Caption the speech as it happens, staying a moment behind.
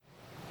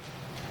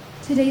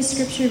Today's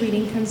scripture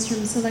reading comes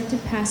from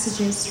selected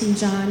passages from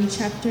John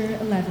chapter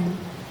 11,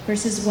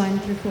 verses 1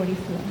 through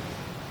 44.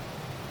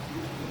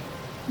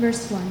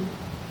 Verse 1.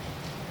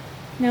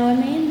 Now a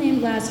man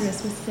named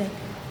Lazarus was sick.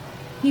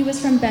 He was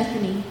from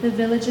Bethany, the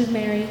village of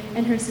Mary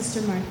and her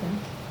sister Martha.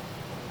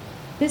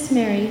 This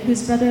Mary,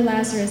 whose brother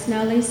Lazarus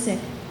now lay sick,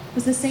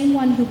 was the same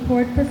one who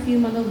poured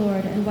perfume on the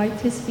Lord and wiped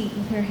his feet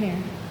with her hair.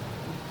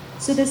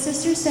 So the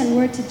sisters sent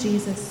word to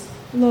Jesus,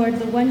 "Lord,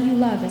 the one you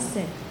love is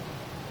sick."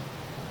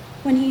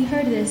 When he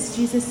heard this,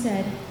 Jesus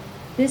said,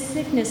 "This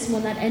sickness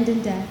will not end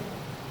in death.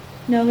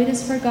 No, it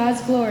is for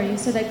God's glory,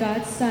 so that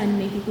God's Son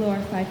may be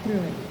glorified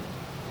through it."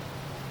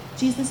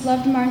 Jesus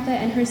loved Martha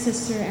and her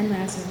sister and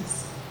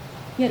Lazarus.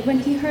 Yet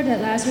when he heard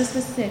that Lazarus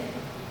was sick,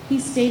 he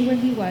stayed where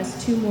he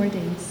was 2 more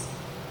days.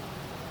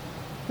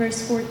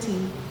 Verse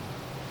 14.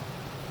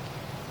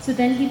 So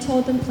then he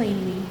told them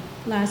plainly,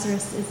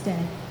 "Lazarus is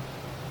dead."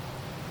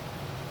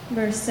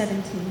 Verse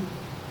 17.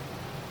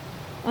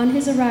 On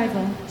his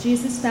arrival,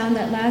 Jesus found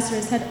that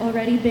Lazarus had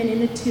already been in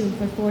the tomb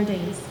for 4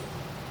 days.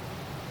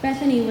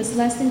 Bethany was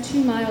less than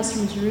 2 miles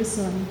from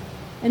Jerusalem,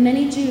 and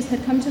many Jews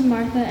had come to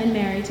Martha and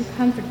Mary to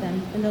comfort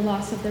them in the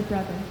loss of their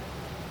brother.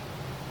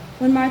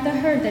 When Martha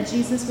heard that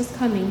Jesus was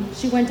coming,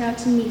 she went out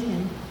to meet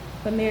him,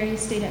 but Mary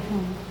stayed at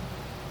home.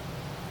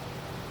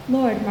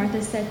 "Lord,"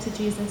 Martha said to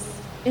Jesus,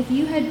 "if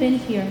you had been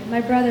here, my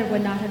brother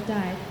would not have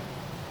died.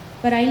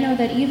 But I know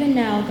that even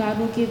now God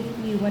will give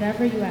you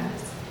whatever you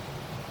ask."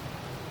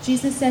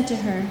 Jesus said to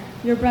her,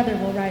 "Your brother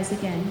will rise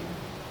again."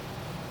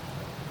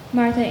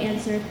 Martha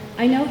answered,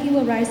 "I know he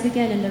will rise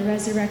again in the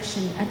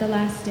resurrection at the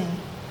last day."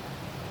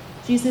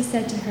 Jesus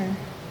said to her,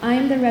 "I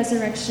am the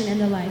resurrection and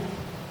the life.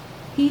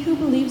 He who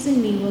believes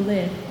in me will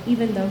live,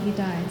 even though he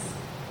dies.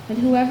 And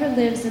whoever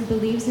lives and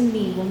believes in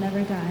me will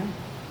never die.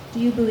 Do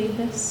you believe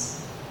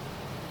this?"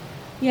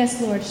 "Yes,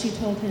 Lord," she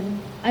told him.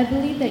 "I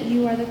believe that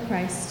you are the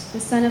Christ,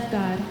 the Son of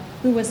God,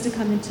 who was to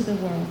come into the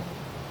world."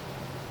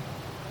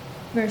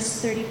 Verse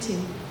 32.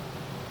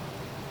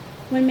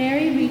 When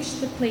Mary reached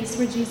the place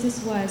where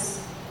Jesus was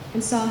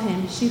and saw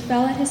him, she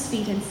fell at his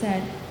feet and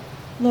said,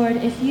 "Lord,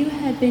 if you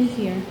had been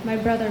here, my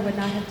brother would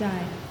not have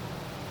died."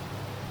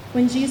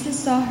 When Jesus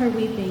saw her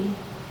weeping,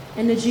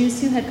 and the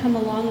Jews who had come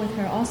along with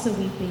her also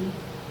weeping,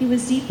 he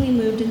was deeply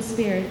moved in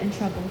spirit and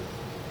troubled.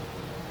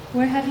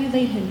 "Where have you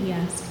laid him?" he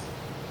asked.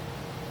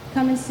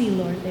 "Come and see,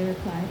 Lord," they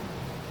replied.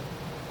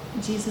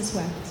 Jesus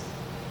wept.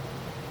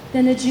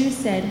 Then the Jews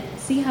said,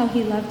 "See how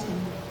he loved him."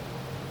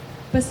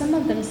 But some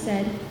of them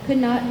said, "Could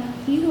not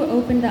he who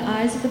opened the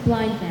eyes of the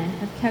blind man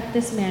have kept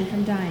this man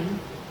from dying?"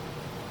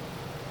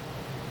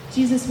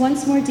 Jesus,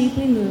 once more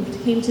deeply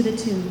moved, came to the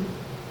tomb.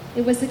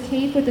 It was a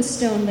cave with a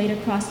stone laid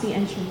across the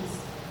entrance.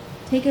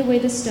 "Take away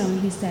the stone,"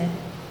 he said.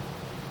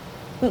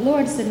 "But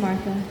Lord," said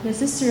Martha, the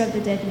sister of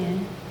the dead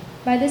man,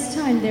 "by this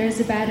time there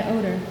is a bad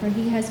odor, for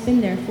he has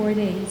been there 4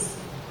 days."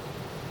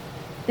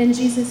 Then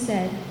Jesus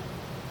said,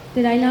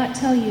 "Did I not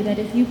tell you that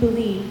if you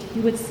believed,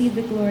 you would see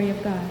the glory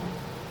of God?"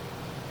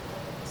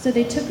 So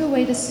they took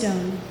away the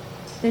stone.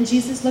 Then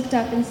Jesus looked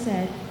up and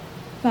said,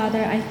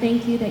 "Father, I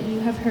thank you that you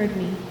have heard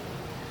me.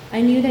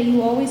 I knew that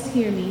you always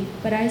hear me,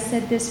 but I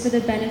said this for the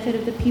benefit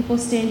of the people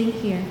standing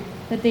here,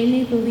 that they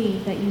may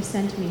believe that you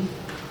sent me."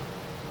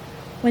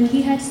 When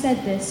he had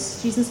said this,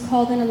 Jesus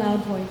called in a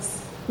loud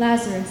voice,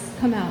 "Lazarus,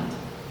 come out."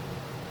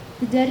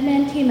 The dead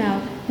man came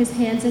out, his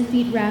hands and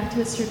feet wrapped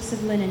with strips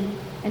of linen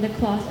and a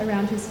cloth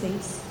around his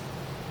face.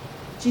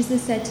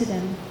 Jesus said to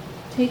them,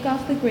 "Take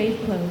off the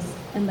grave clothes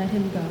and let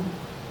him go."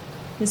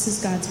 This is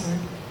God's word.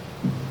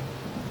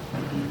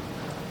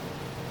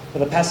 For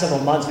the past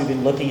several months, we've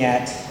been looking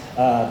at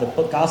the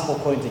book Gospel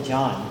according to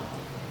John.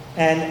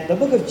 And the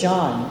book of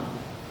John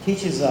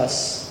teaches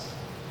us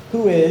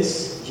who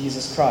is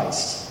Jesus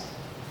Christ.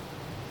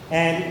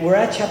 And we're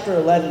at chapter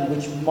 11,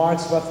 which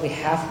marks roughly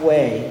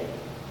halfway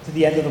to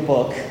the end of the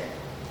book.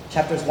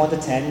 Chapters 1 to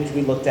 10, which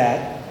we looked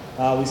at.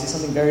 We see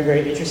something very,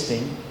 very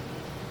interesting.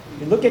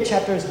 If you look at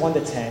chapters 1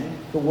 to 10,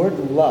 the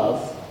word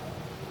love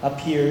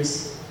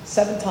appears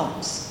 7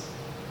 times.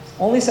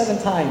 Only 7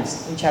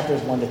 times in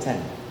chapters 1 to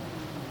 10.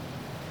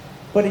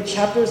 But in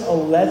chapters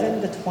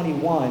 11 to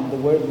 21, the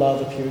word love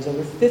appears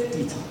over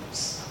 50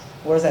 times.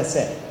 What does that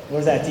say? What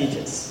does that teach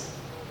us?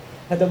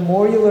 That the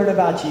more you learn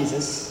about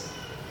Jesus,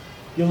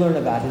 you learn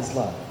about his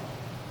love.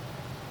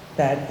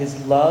 That his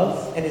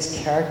love and his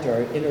character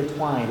are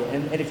intertwined.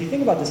 And if you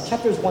think about this,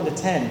 chapters 1 to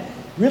 10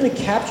 really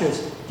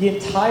captures the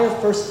entire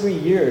first 3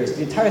 years,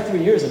 the entire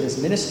 3 years of his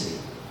ministry.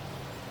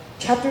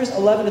 Chapters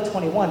 11 to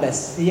 21,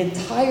 that's the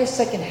entire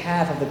second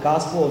half of the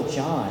Gospel of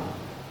John,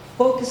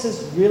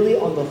 focuses really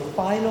on the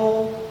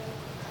final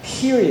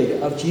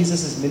period of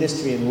Jesus'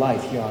 ministry and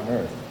life here on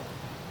earth.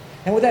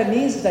 And what that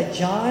means is that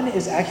John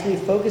is actually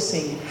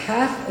focusing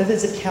half of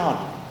his account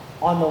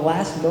on the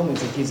last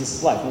moments of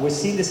Jesus' life. And we're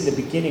seeing this in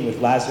the beginning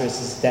with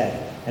Lazarus' death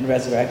and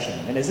resurrection.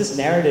 And as this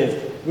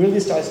narrative really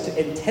starts to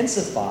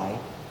intensify,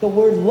 the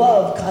word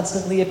love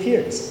constantly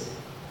appears.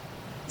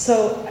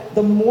 So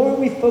the more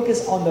we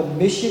focus on the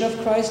mission of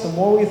Christ, the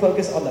more we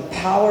focus on the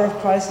power of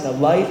Christ and the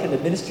life and the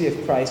ministry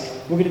of Christ,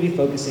 we're going to be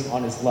focusing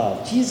on his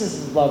love.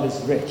 Jesus' love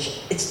is rich.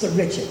 It's the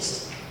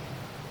richest.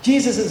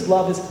 Jesus'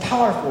 love is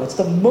powerful. It's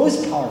the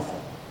most powerful.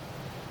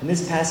 And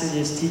this passage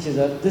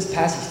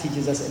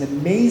teaches us an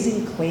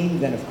amazing claim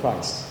then of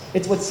Christ.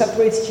 It's what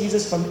separates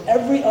Jesus from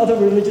every other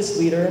religious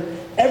leader,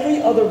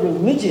 every other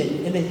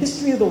religion in the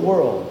history of the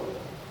world.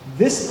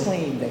 This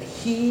claim that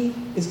he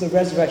is the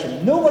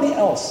resurrection. Nobody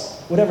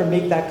else would ever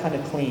make that kind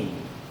of claim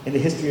in the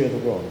history of the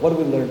world. What do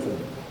we learn from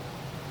it?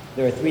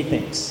 There are three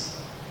things: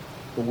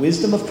 the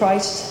wisdom of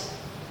Christ,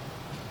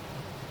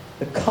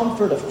 the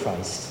comfort of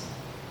Christ,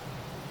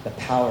 the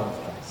power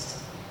of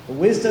Christ. The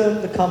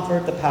wisdom, the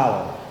comfort, the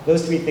power.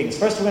 Those three things.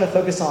 First, we're going to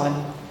focus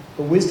on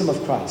the wisdom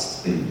of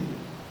Christ.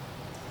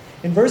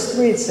 In verse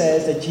 3, it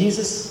says that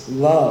Jesus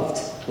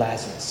loved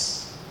Lazarus.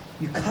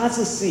 You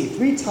constantly see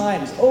 3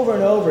 times over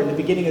and over in the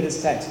beginning of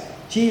this text,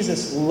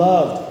 Jesus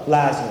loved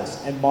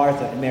Lazarus and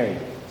Martha and Mary.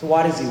 So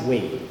why does he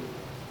wait?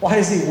 Why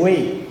does he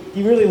wait?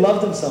 He really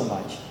loved them so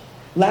much.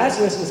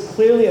 Lazarus was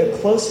clearly a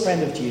close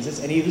friend of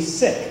Jesus, and he was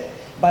sick.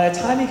 By the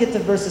time you get to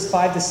verses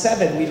 5 to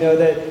 7, we know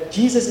that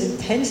Jesus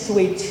intends to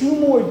wait 2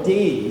 more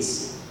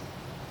days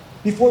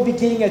before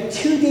beginning a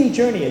 2-day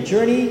journey, a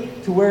journey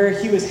to where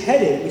he was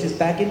headed, which is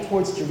back in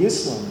towards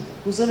Jerusalem.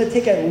 It was going to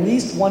take at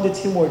least 1 to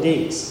 2 more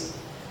days.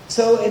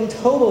 So in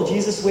total,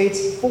 Jesus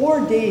waits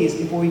 4 days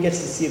before he gets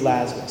to see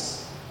Lazarus.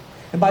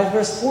 And by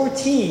verse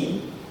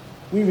 14,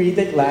 we read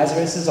that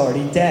Lazarus is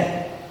already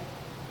dead.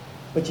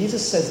 But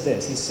Jesus says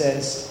this. He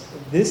says,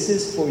 "This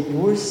is for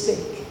your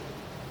sake.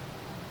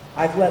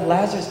 I've let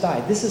Lazarus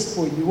die. This is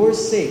for your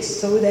sake,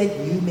 so that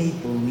you may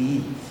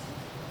believe."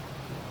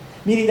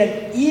 Meaning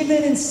that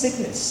even in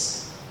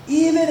sickness,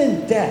 even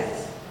in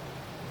death,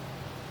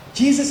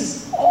 Jesus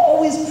is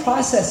always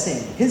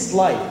processing his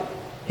life,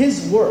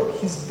 his work.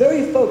 He's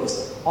very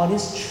focused on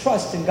his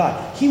trust in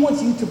God. He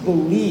wants you to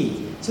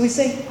believe. So he's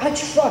saying, I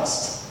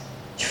trust.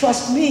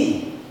 Trust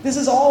me. This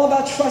is all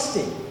about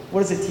trusting.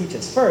 What does it teach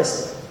us?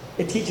 First,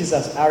 it teaches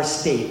us our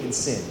state in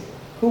sin,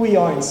 who we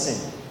are in sin.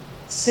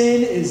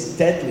 Sin is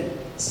deadly.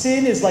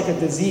 Sin is like a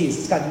disease.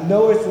 It's got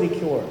no earthly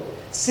cure.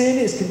 Sin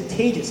is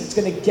contagious. It's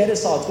going to get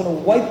us all. It's going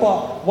to wipe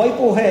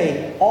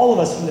away all of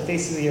us from the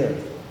face of the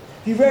earth.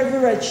 If you've ever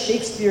read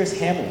Shakespeare's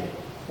Hamlet,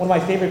 one of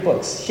my favorite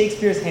books,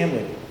 Shakespeare's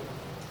Hamlet,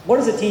 what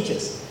does it teach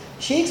us?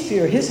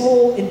 Shakespeare, his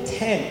whole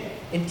intent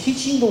in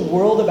teaching the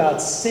world about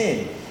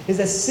sin is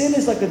that sin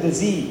is like a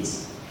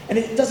disease. And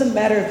it doesn't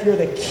matter if you're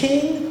the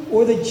king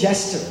or the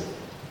jester.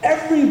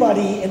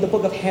 Everybody in the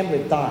book of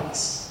Hamlet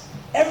dies.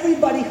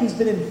 Everybody who's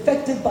been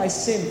infected by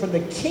sin from the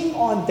king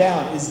on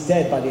down is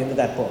dead by the end of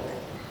that book.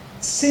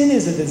 Sin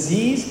is a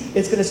disease.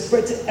 It's going to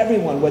spread to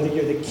everyone, whether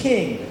you're the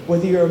king,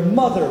 whether you're a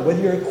mother, whether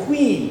you're a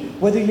queen,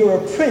 whether you're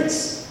a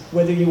prince,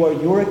 whether you are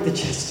Yorick the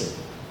jester.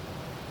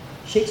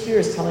 Shakespeare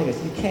is telling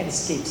us you can't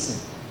escape sin.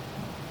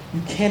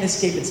 You can't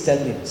escape its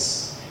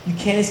deadliness. You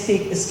can't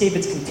escape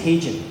its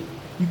contagion.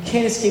 You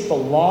can't escape the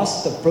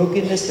loss, the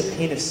brokenness, the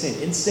pain of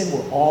sin. In sin,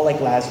 we're all like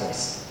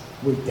Lazarus.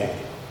 We're dead.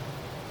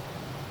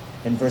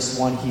 In verse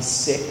 1, he's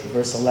sick.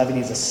 Verse 11,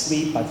 he's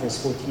asleep. By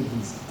verse 14,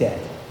 he's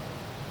dead.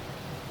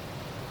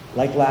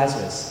 Like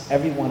Lazarus,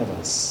 every one of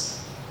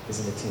us is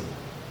in the tomb.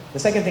 The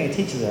second thing it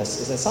teaches us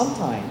is that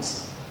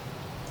sometimes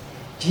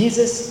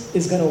Jesus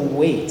is going to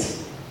wait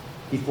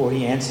before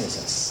he answers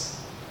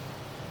us.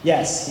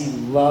 Yes, he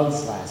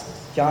loves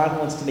Lazarus. John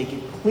wants to make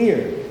it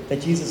clear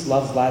that Jesus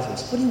loves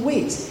Lazarus, but he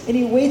waits. And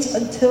he waits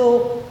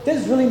until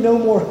there's really no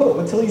more hope,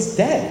 until he's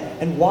dead.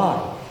 And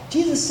why?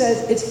 Jesus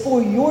says, it's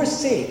for your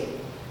sake.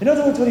 In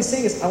other words, what he's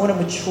saying is, I want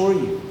to mature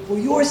you for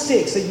your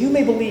sake, so you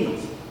may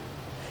believe.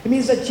 It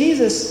means that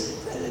Jesus,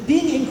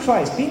 being in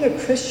Christ, being a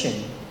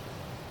Christian,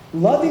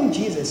 loving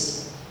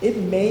Jesus, it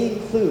may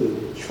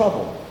include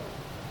trouble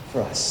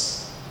for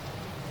us.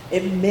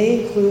 It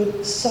may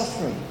include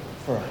suffering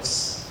for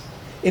us.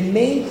 It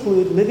may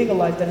include living a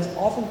life that is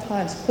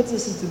oftentimes puts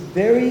us into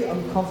very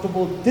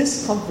uncomfortable,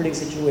 discomforting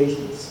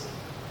situations.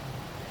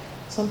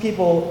 Some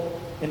people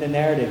in the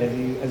narrative,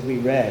 as we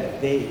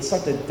read, they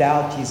start to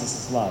doubt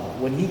Jesus'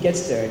 love. When he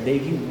gets there,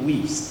 he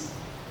weeps.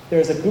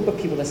 There's a group of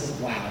people that says,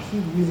 wow, he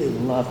really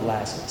loved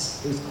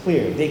Lazarus. It was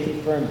clear. They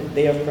confirmed it.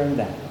 They affirmed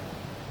that.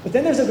 But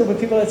then there's a group of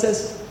people that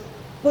says,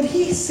 but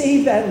he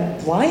saved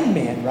that blind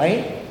man,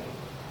 right?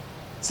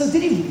 So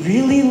did he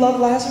really love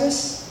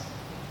Lazarus?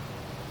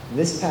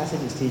 This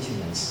passage is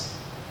teaching us,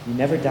 you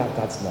never doubt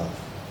God's love.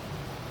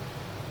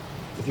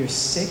 If you're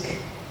sick,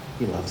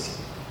 he loves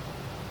you.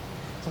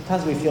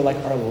 Sometimes we feel like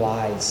our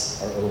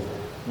lives are over.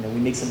 We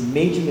make some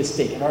major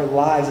mistake, and our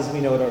lives, as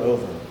we know it, are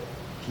over.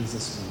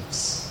 Jesus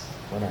weeps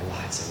when our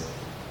lives are over.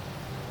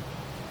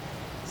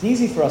 It's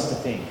easy for us to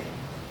think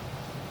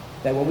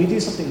that when we do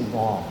something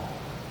wrong,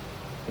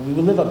 and we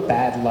will live a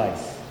bad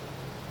life,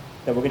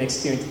 that we're going to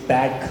experience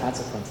bad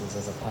consequences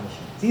as a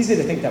punishment. It's easy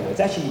to think that way. It's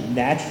actually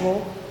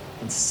natural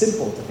and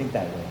simple to think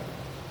that way.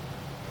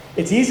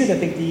 It's easy to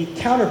think the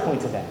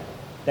counterpoint to that.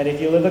 That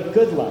if you live a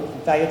good life,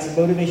 in fact, it's a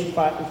motivation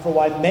for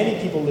why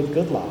many people live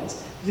good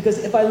lives.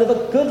 Because if I live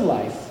a good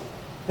life,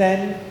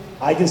 then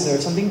I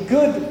deserve something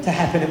good to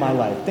happen in my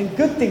life. Then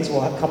good things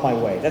will come my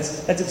way.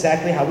 That's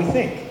exactly how we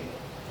think.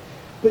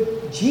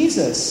 But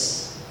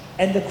Jesus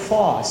and the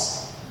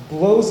cross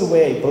blows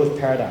away both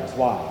paradigms.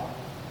 Why?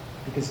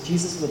 Because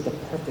Jesus lived a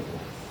perfect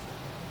life.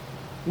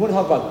 You want to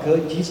talk about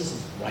good? Jesus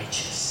was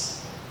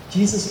righteous.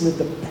 Jesus lived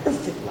a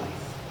perfect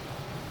life.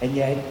 And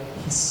yet,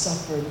 he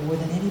suffered more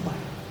than anybody.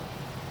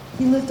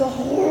 He lived a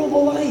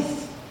horrible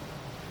life.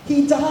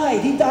 He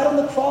died. He died on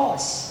the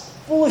cross,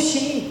 full of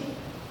shame.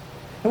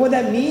 And what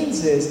that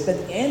means is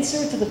that the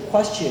answer to the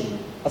question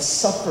of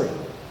suffering,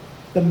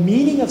 the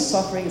meaning of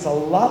suffering, is a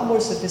lot more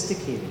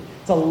sophisticated.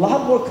 It's a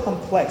lot more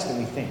complex than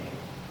we think.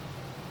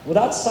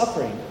 Without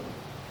suffering,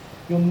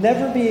 you'll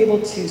never be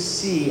able to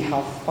see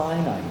how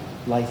finite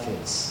life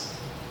is,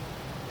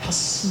 how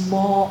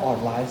small our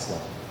lives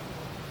are,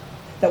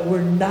 that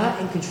we're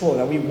not in control,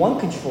 that we want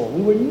control.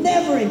 We were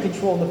never in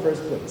control in the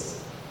first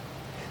place.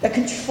 That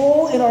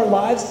control in our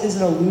lives is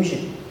an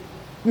illusion.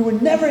 We were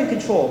never in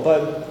control,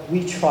 but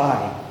we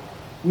try.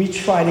 We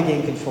try to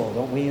gain control,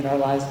 don't we, in our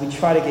lives? We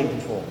try to gain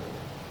control.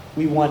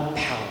 We want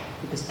power,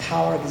 because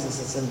power gives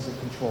us a sense of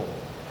control.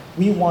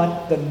 We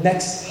want the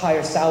next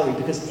higher salary,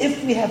 because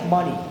if we have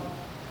money,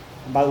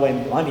 and by the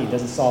way, money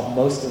doesn't solve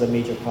most of the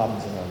major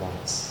problems in our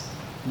lives.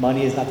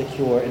 Money is not the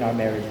cure in our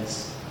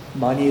marriages.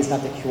 Money is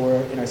not the cure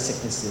in our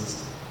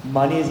sicknesses.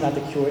 Money is not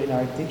the cure in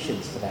our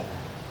addictions, for that matter.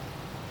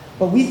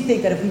 But we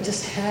think that if we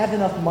just have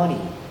enough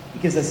money,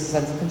 it gives us a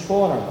sense of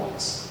control in our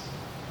lives.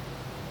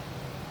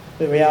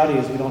 The reality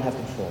is we don't have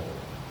control.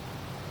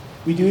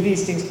 We do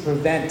these things to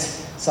prevent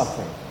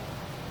suffering,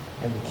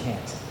 and we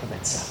can't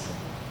prevent suffering.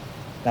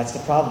 That's the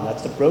problem.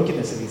 That's the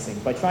brokenness of these things.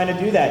 By trying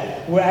to do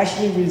that, we're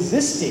actually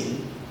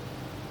resisting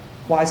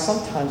why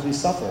sometimes we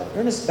suffer.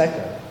 Ernest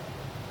Becker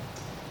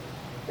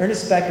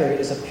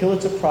is a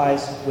Pulitzer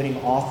Prize winning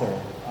author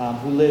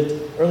who lived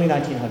early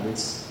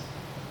 1900s.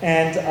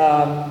 And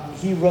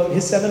he wrote,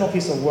 his seminal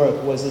piece of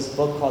work was this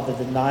book called The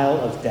Denial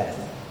of Death.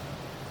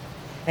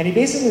 And he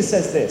basically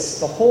says this: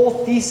 the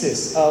whole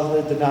thesis of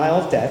The Denial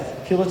of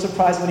Death, Pulitzer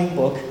Prize winning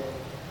book,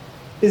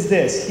 is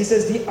this. He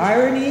says the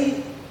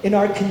irony in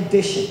our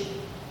condition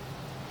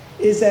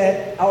is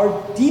that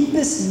our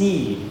deepest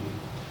need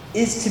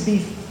is to be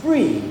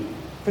free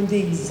from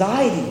the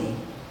anxiety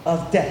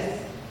of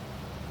death.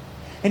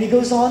 And he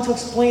goes on to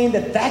explain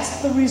that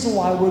that's the reason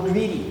why we're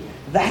greedy.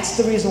 That's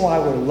the reason why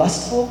we're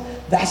lustful.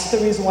 That's the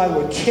reason why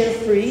we're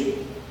carefree.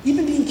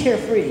 Even being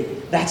carefree,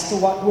 that's the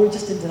why we're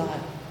just in denial.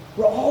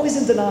 We're always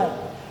in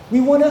denial. We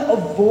want to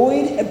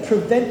avoid and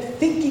prevent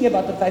thinking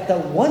about the fact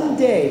that one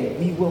day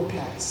we will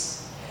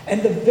pass.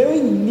 And the very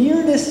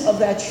nearness of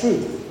that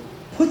truth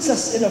puts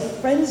us in a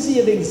frenzy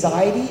of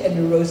anxiety and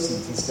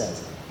neuroses, he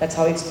says. That's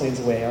how he explains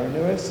away our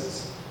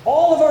neuroses.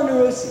 All of our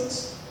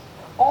neuroses,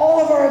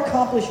 all of our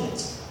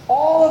accomplishments,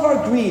 all of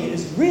our greed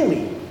is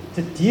really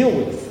to deal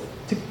with,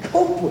 to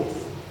cope with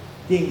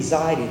the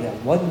anxiety that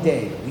one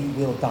day we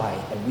will die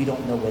and we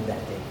don't know when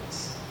that day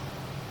is.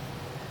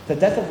 The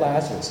death of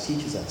Lazarus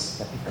teaches us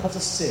that because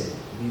of sin,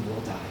 we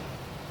will die.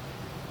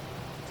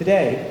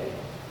 Today,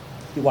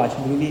 you watch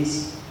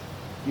movies,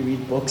 you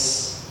read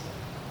books,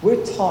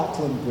 we're taught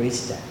to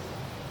embrace death.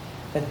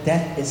 That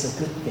death is a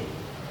good thing.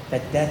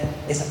 That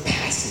death is a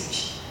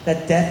passage.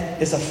 That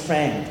death is a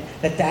friend.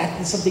 That death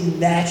is something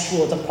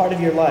natural. It's a part of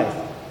your life.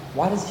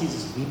 Why does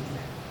Jesus weep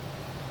then?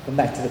 Come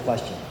back to the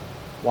question.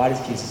 Why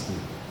does Jesus weep?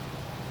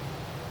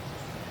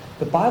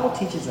 The Bible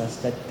teaches us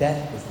that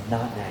death is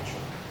not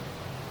natural.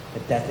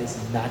 That death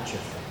is not your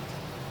friend.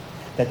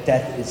 That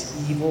death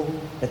is evil.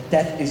 That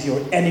death is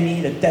your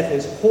enemy. That death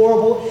is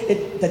horrible.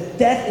 That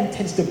death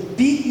intends to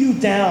beat you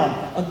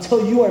down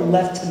until you are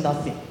left to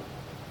nothing.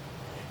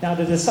 Now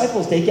the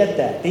disciples, they get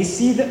that. They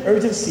see the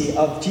urgency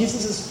of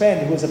Jesus'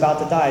 friend who is about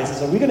to die. He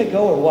says, are we going to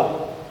go or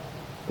what?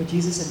 But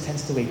Jesus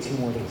intends to wait 2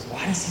 more days.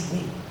 Why does he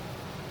wait?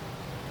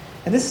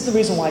 And this is the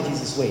reason why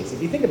Jesus waits.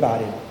 If you think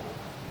about it,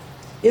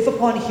 if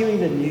upon hearing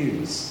the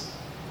news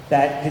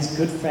that his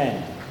good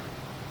friend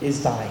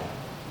is dying,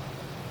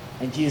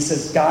 and Jesus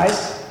says,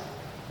 guys,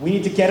 we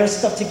need to get our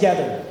stuff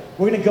together.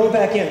 We're going to go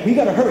back in. We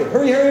got to hurry.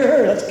 Hurry, hurry,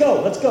 hurry. Let's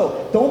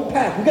go. Don't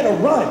pack. We got to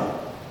run.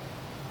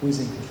 Who's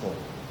in control?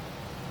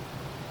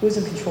 Who's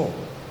in control?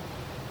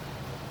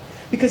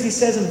 Because he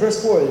says in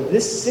verse 4,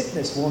 this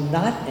sickness will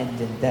not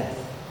end in death.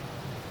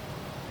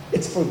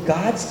 It's for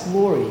God's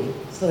glory,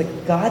 so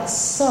that God's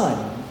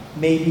Son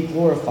may be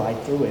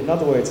glorified through it. In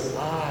other words,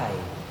 I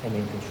am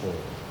in control.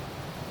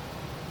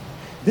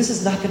 This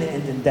is not going to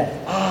end in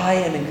death. I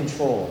am in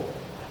control.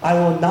 I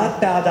will not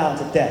bow down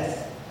to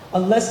death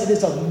unless it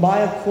is of my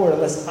accord,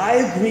 unless I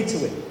agree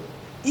to it.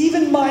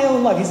 Even my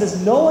own life. He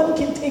says, no one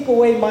can take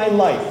away my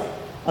life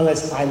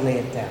unless I lay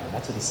it down.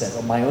 That's what he says,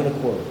 on my own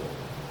accord.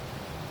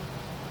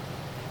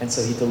 And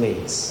so he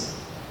delays.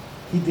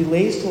 He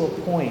delays to a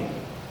point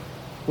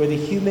where the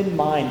human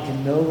mind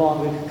can no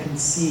longer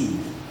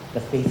conceive the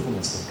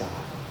faithfulness of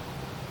God.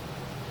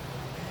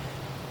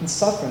 In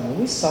suffering, when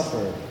we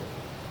suffer,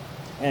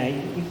 And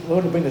I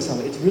want to bring this home.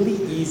 It's really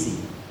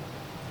easy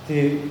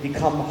to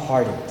become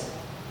hardened.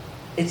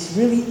 It's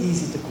really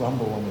easy to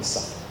grumble when we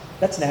suffer.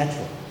 That's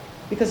natural.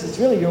 Because it's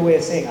really your way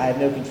of saying, I have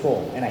no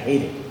control, and I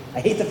hate it. I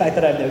hate the fact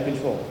that I have no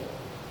control.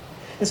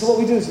 And so what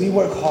we do is we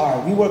work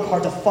hard. We work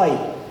hard to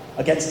fight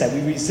against that.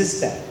 We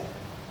resist that.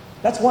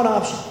 That's one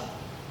option.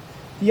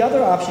 The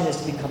other option is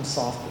to become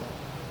softer,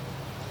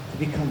 to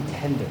become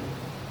tender.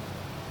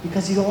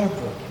 Because you are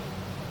broken.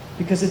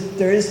 Because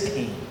there is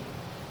pain.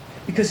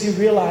 Because you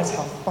realize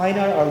how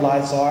finite our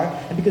lives are,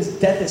 and because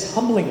death is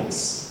humbling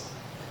us.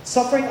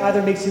 Suffering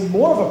either makes you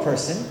more of a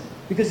person,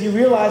 because you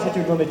realize what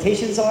your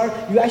limitations are,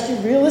 you actually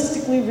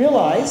realistically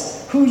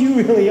realize who you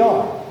really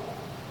are.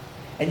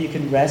 And you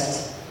can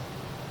rest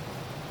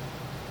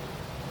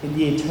in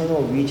the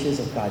eternal reaches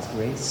of God's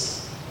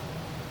grace,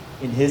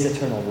 in His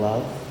eternal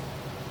love,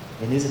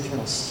 in His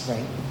eternal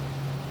strength,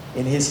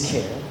 in His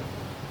care.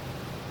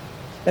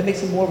 That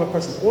makes you more of a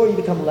person. Or you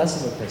become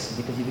less of a person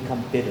because you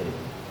become bitter.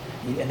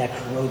 And that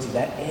corrodes you.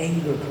 That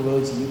anger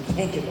corrodes you. You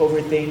can't get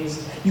over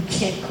things. You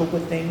can't cope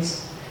with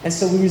things. And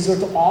so we resort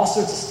to all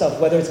sorts of stuff,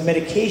 whether it's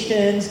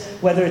medications,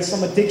 whether it's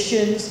some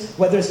addictions,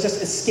 whether it's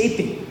just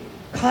escaping,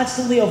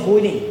 constantly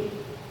avoiding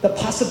the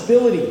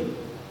possibility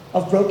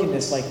of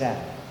brokenness like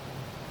that.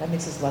 That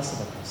makes us less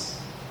of a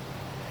person.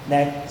 And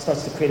that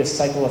starts to create a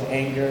cycle of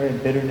anger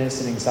and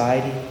bitterness and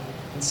anxiety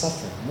and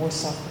suffering, more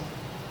suffering.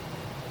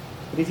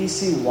 But if you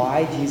see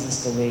why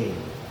Jesus delayed,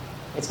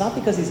 it's not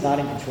because He's not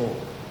in control.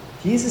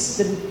 Jesus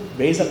didn't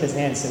raise up His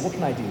hand and say, what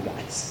can I do,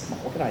 guys? Come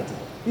on, what can I do?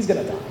 He's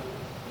going to die.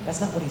 That's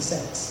not what He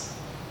says.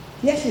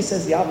 He actually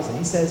says the opposite.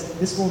 He says,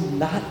 this will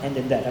not end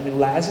in death. I mean,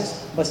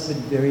 Lazarus must have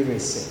been very, very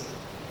sick.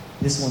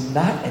 This will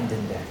not end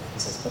in death. He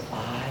says, but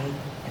I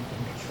am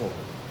in control.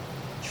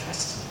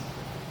 Trust me.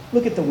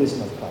 Look at the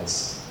wisdom of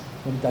Christ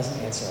when He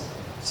doesn't answer our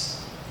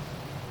prayers.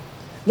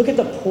 Look at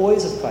the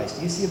poise of Christ.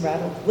 Do you see Him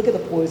rattled? Look at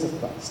the poise of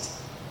Christ.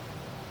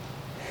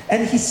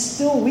 And He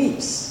still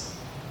weeps.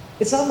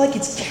 It's not like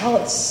it's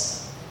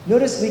callous.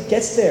 Notice when He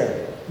gets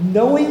there,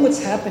 knowing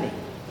what's happening,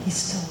 He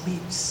still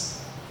weeps.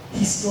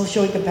 He's still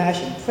showing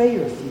compassion. Pray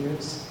your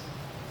fears.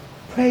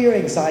 Pray your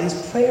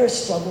anxieties. Pray your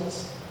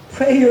struggles.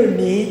 Pray your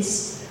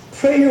needs.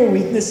 Pray your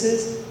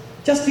weaknesses.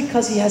 Just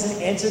because He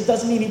hasn't answered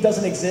doesn't mean He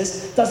doesn't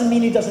exist. Doesn't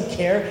mean He doesn't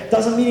care.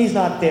 Doesn't mean He's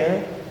not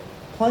there.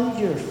 Plunge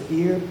your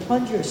fear.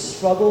 Plunge your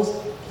struggles.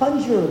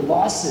 Plunge your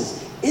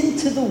losses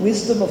into the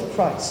wisdom of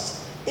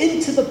Christ.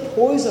 Into the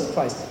poise of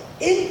Christ.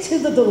 Into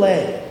the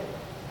delay.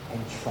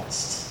 And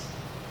trust.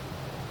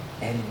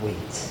 And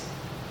wait.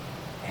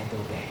 And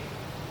obey.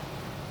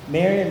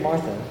 Mary and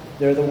Martha,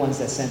 they're the ones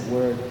that sent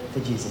word to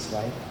Jesus,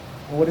 right?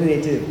 And what did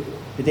they do?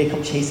 Did they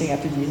come chasing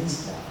after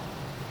Jesus? No.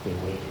 They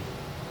waited.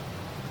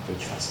 They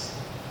trusted.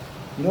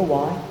 You know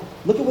why?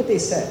 Look at what they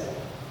said.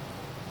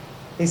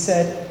 They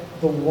said,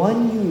 the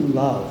one you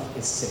love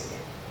is sick.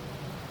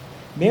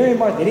 Mary and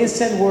Martha, they didn't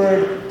send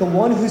word, the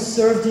one who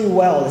served you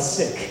well is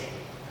sick.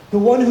 The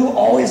one who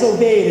always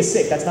obeyed is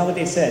sick. That's not what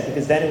they said,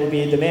 because then it would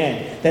be a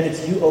demand. Then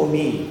it's you owe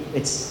me.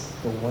 It's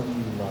the one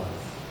you love.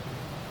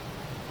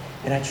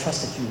 And I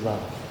trust that you love.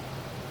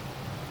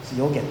 So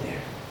you'll get there.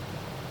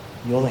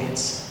 You'll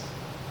answer.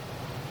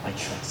 I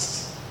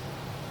trust.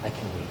 I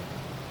can wait.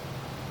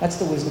 That's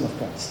the wisdom of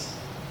Christ,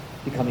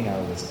 becoming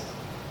our wisdom.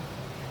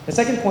 The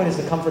second point is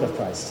the comfort of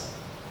Christ.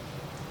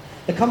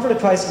 The comfort of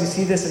Christ, we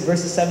see this in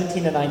verses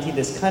 17 and 19,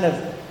 this kind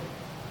of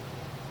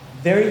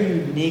very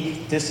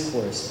unique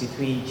discourse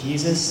between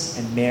Jesus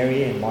and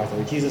Mary and Martha,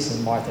 or Jesus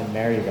and Martha and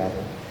Mary,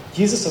 rather.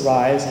 Jesus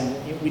arrives,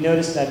 and we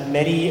notice that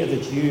many of the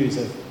Jews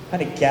have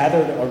kind of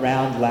gathered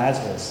around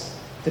Lazarus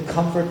to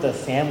comfort the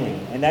family.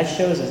 And that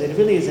shows us, it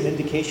really is an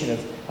indication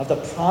of the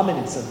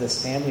prominence of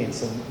this family in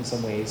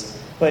some ways.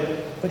 But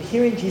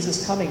hearing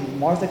Jesus coming,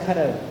 Martha kind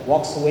of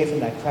walks away from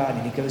that crowd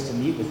and He goes to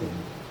meet with him.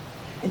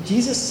 And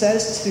Jesus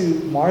says to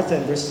Martha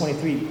in verse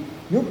 23,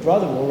 your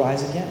brother will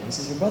rise again. He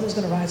says, your brother's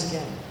going to rise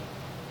again.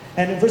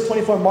 And in verse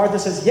 24, Martha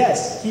says,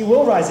 yes, he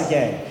will rise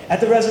again at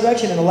the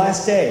resurrection in the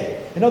last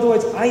day. In other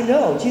words, I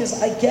know,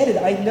 Jesus, I get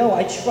it, I know,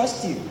 I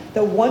trust you,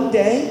 that one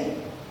day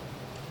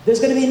there's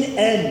going to be an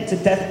end to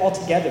death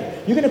altogether.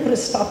 You're going to put a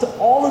stop to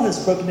all of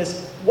this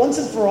brokenness once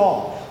and for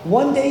all.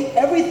 One day,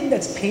 everything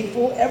that's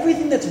painful,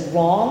 everything that's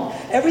wrong,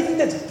 everything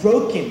that's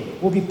broken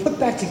will be put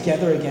back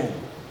together again.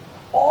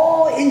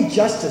 All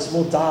injustice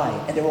will die,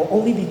 and there will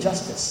only be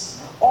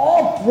justice.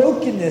 All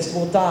brokenness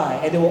will die,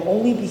 and there will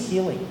only be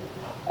healing.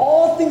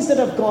 All things that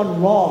have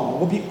gone wrong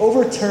will be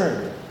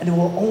overturned, and it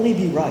will only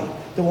be right.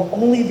 There will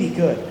only be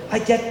good. I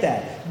get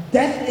that.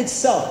 Death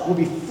itself will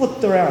be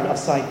flipped around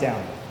upside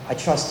down. I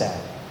trust that.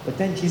 But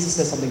then Jesus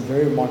says something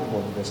very remarkable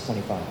in verse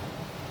 25.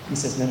 He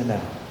says,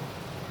 no.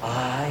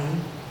 I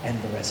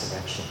am the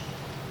resurrection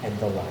and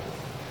the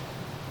life.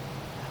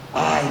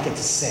 I get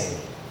to say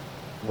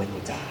when you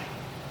die.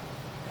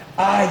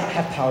 I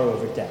have power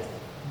over death.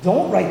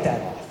 Don't write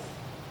that off.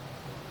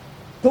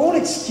 Don't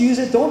excuse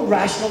it. Don't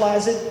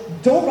rationalize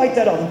it. Don't write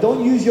that off. And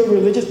don't use your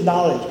religious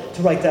knowledge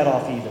to write that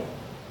off either.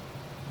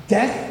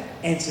 Death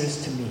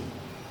answers to me.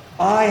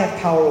 I have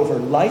power over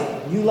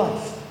life, new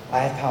life. I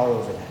have power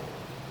over that.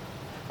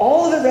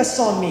 All of it rests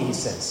on me, he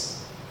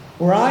says.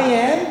 Where I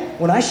am,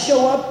 when I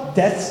show up,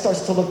 death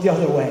starts to look the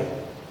other way.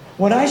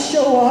 When I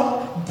show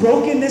up,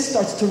 brokenness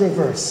starts to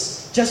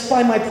reverse just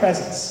by my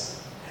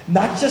presence.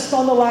 Not just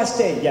on the last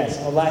day. Yes,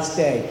 on the last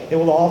day, it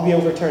will all be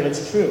overturned.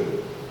 It's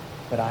true.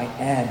 But I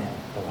am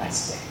the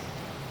last day.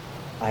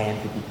 I am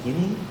the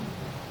beginning.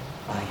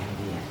 I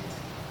am the end.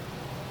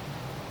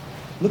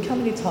 Look how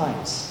many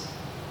times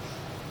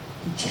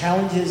he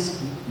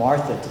challenges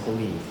Martha to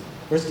believe.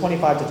 Verse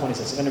 25 to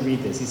 26. I'm going to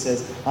read this. He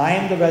says, I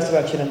am the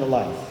resurrection and the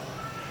life.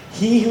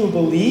 He who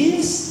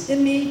believes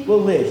in me will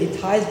live. He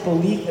ties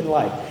belief and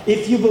life.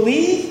 If you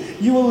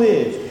believe, you will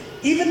live,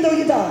 even though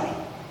you die.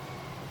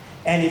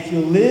 And if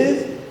you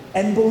live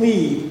and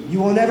believe, you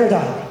will never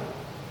die.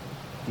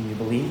 Do you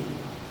believe?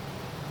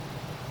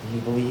 Do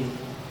you believe?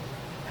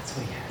 That's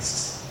what he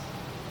asks.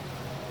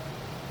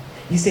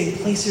 He's saying,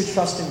 place your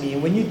trust in me.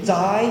 And when you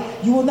die,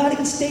 you will not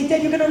even stay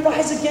dead. You're going to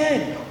rise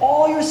again.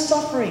 All your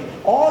suffering,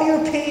 all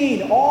your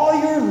pain, all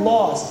your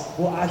loss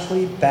will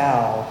actually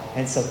bow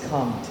and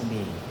succumb to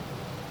me.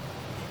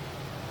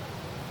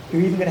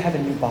 You're even going to have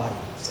a new body,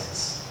 he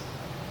says.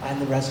 I'm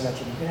the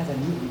resurrection. You're going to have a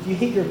new, if you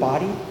hate your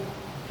body,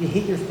 if you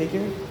hate your figure,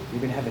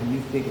 you're going to have a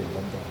new figure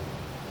one day.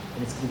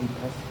 And it's going to be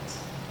perfect.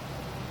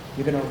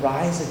 You're going to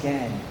rise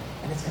again,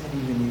 and it's going to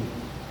be renewed.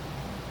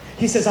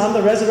 He says, I'm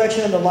the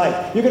resurrection and the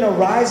life. You're going to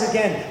rise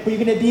again, but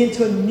you're going to be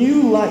into a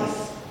new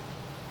life.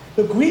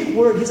 The Greek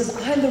word, he says,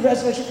 I'm the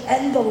resurrection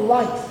and the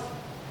life.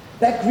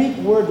 That Greek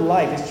word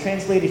life is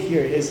translated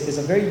here, is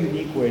a very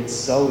unique word,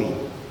 Zoe.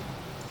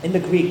 In the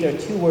Greek, there are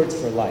two words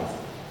for life.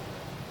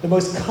 The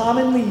most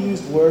commonly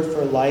used word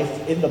for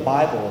life in the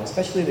Bible,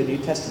 especially the New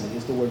Testament,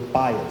 is the word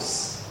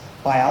bios.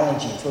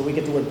 Biology. It's where we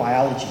get the word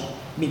biology.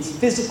 It means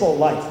physical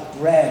life,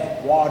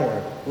 bread,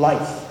 water,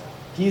 life.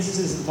 Jesus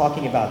isn't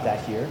talking about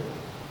that here.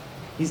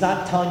 He's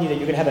not telling you that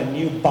you're going to have a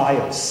new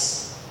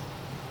bios.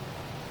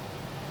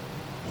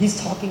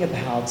 He's talking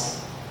about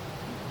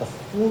the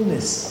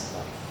fullness of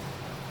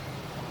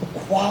life, the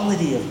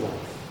quality of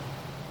life,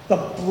 the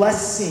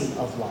blessing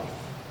of life.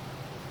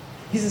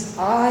 He says,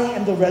 I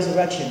am the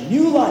resurrection,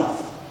 new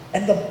life,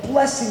 and the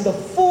blessing, the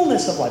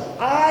fullness of life.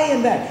 I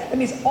am that. That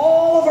means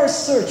all of our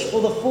search for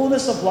the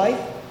fullness of life,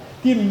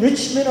 the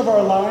enrichment of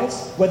our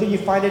lives, whether you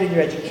find it in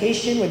your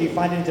education, whether you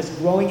find it in just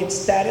growing in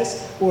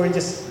status, or in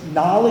just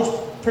knowledge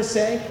per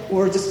se,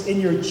 or just in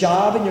your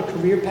job, in your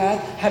career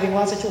path, having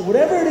lots of children,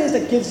 whatever it is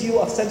that gives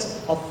you a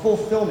sense of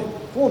fulfillment.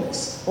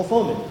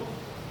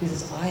 He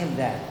says, I am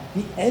that.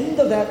 The end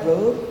of that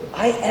road,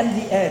 I am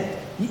the end.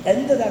 The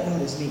end of that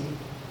road is me.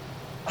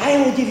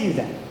 I will give you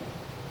that.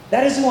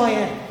 That is who I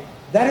am.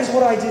 That is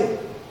what I do.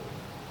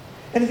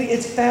 And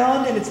it's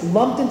found and it's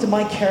lumped into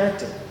my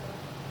character.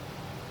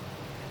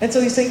 And so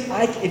he's saying,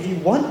 if you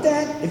want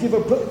that, if you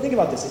have think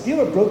about this. If you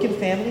have a broken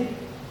family,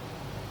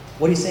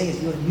 what he's saying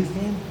is you have a new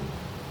family.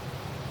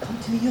 Come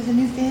to me, you have a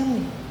new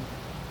family.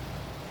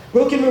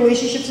 Broken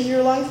relationships in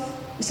your life,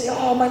 you say,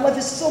 oh, my life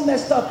is so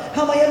messed up.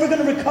 How am I ever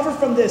going to recover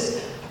from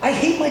this? I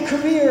hate my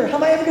career. How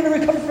am I ever going to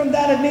recover from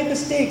that? I've made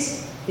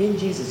mistakes. In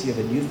Jesus, you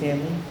have a new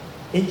family.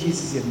 In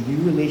Jesus, you have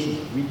new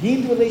relationships,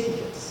 redeemed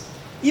relationships,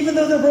 even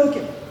though they're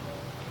broken.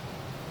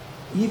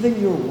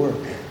 Even your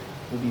work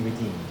will be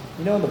redeemed.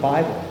 You know, in the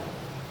Bible,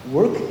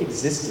 work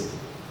existed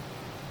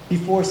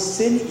before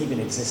sin even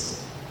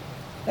existed.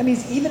 That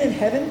means even in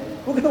heaven,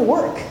 we're going to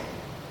work.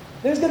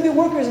 There's going to be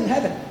workers in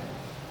heaven.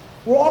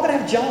 We're all going to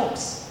have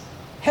jobs.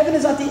 Heaven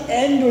is not the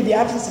end or the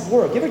absence of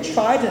work. You ever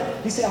tried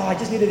to, you say, oh, I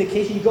just need a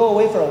vacation. You go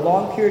away for a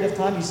long period of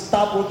time. You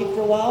stop working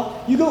for a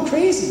while. You go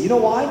crazy. You know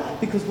why?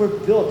 Because we're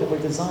built and we're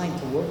designed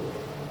to work.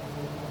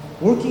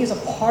 Working is a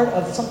part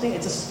of something.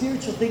 It's a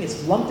spiritual thing.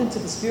 It's lumped into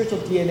the spiritual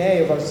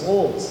DNA of our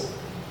souls.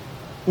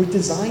 We're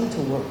designed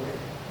to work.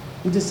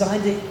 We're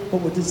designed to,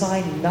 but we're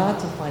designed not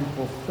to find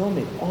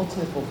fulfillment,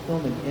 ultimate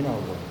fulfillment in our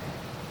work.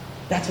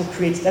 That's what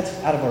creates, that's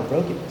out of our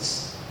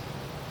brokenness.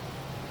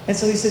 And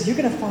so he says, you're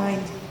going to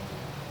find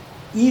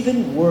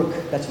even work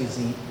that's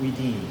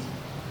redeemed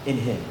in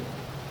him.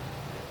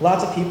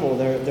 Lots of people,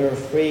 they're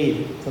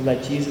afraid to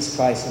let Jesus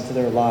Christ into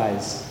their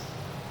lives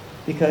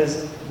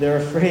because they're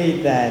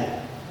afraid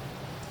that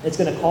it's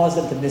going to cause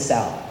them to miss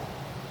out.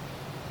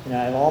 You know,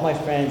 I have all my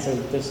friends,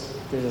 they're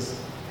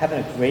just having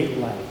a great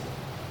life.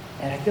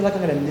 And I feel like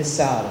I'm going to miss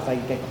out if I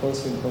get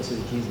closer and closer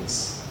to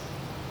Jesus.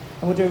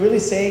 And what they're really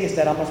saying is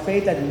that I'm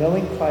afraid that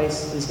knowing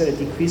Christ is going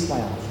to decrease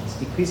my options,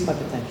 decrease my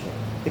potential,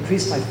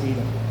 decrease my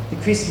freedom,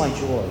 decrease my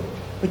joy.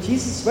 But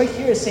Jesus right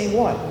here is saying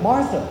what?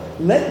 Martha,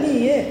 let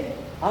me in.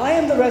 I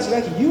am the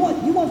resurrection. You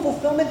want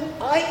fulfillment?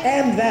 I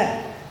am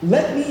that.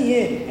 Let me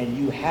in. And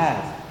you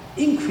have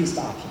increased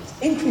options,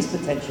 increased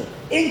potential,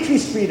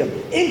 increased freedom,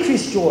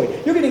 increased joy.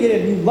 You're going to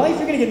get a new life.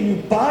 You're going to get a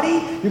new body.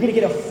 You're going to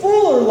get a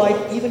fuller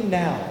life even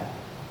now.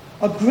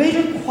 A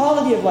greater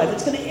quality of life.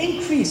 It's going to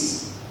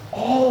increase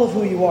all of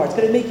who you are. It's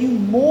going to make you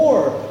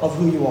more of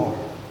who you are.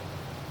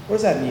 What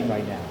does that mean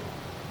right now?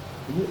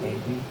 Are you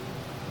angry?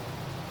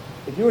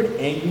 If you're an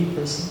angry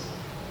person,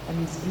 that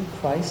means in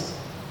Christ,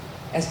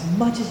 as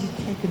much as you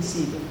can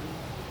conceive it,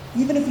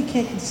 even if you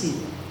can't conceive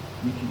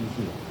it, you can be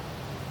healed.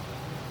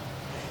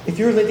 If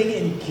you're living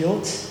in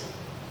guilt,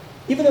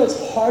 even though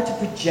it's hard to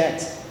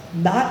project,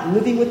 not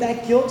living with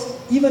that guilt,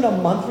 even a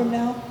month from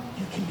now,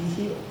 you can be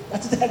healed.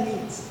 That's what that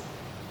means.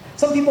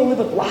 Some people live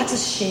with lots of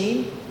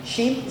shame.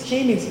 Shame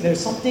means there's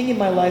something in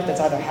my life that's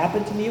either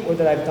happened to me or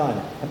that I've done.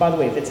 And by the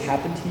way, if it's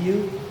happened to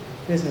you,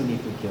 there's no need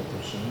for guilt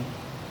or shame,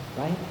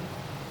 right?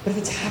 But if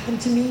it's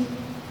happened to me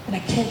and I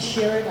can't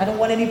share it, I don't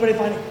want anybody to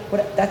find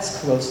it,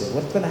 that's corrosive.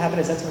 What's going to happen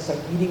is that's going to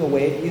start eating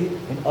away at you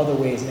in other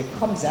ways, and it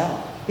comes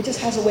out. It just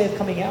has a way of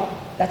coming out.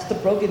 That's the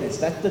brokenness.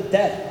 That's the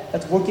death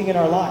that's working in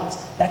our lives.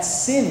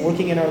 That's sin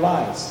working in our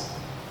lives.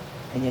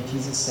 And yet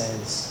Jesus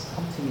says,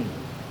 come to me.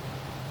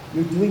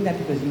 You're doing that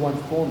because you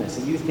want fullness,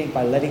 and you think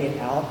by letting it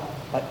out,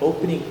 by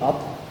opening up,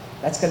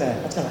 that's gonna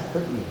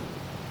hurt you.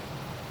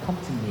 Come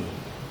to me.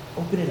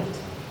 Open it up to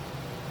me.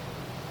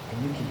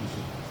 And you can be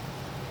healed.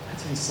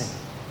 That's what he's saying.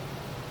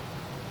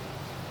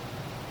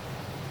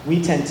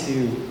 We tend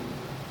to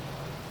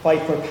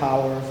fight for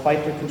power,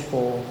 fight for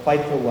control,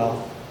 fight for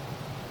wealth,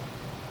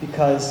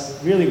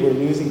 because really we're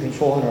losing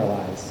control in our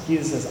lives.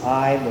 Jesus says,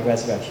 I am the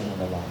resurrection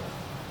and the life.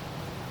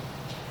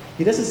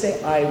 He doesn't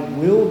say, I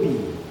will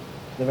be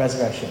the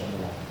resurrection and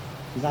the life.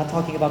 He's not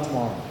talking about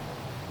tomorrow.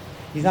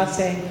 He's not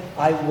saying,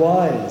 I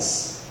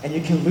was, and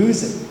you can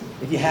lose it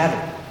if you have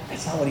it.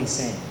 That's not what he's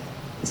saying.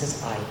 He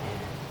says, I am.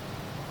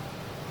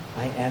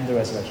 I am the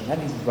resurrection. That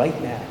means right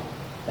now,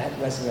 that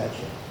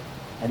resurrection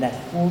and that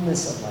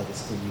fullness of life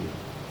is for you.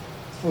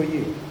 It's for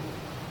you.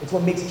 It's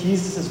what makes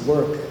Jesus'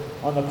 work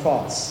on the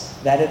cross,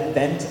 that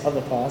event of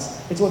the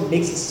cross, it's what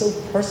makes it so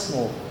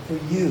personal for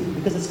you,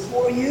 because it's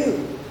for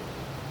you.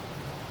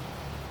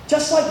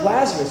 Just like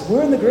Lazarus,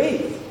 we're in the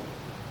grave.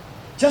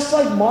 Just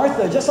like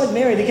Martha, just like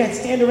Mary, they can't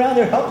stand around,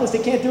 they're helpless,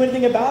 they can't do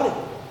anything about it.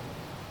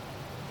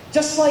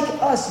 Just like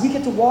us, we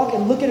get to walk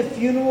and look at a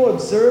funeral,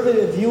 observe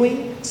a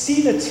viewing,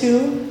 see the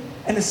tomb,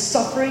 and the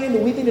suffering and the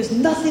weeping. There's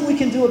nothing we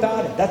can do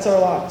about it. That's our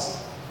lives.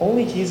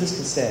 Only Jesus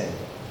can say,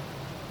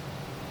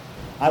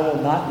 I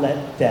will not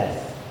let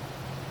death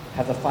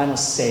have the final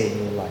say in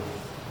your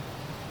life.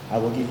 I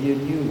will give you a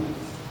new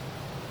life.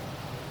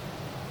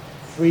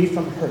 Free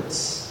from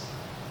hurts,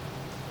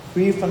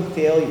 free from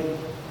failure,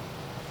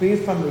 free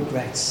from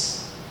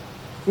regrets,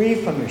 free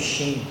from your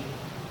shame,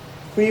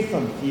 free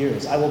from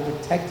fears. I will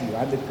protect you.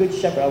 I'm the good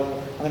shepherd.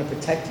 I'm going to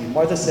protect you.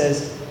 Martha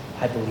says,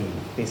 I believe,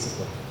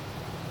 basically.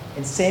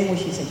 And saying what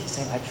she's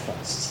saying, I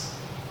trust.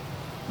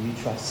 Do you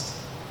trust?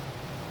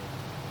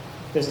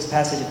 There's this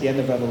passage at the end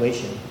of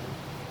Revelation,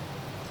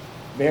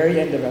 very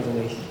end of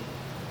Revelation,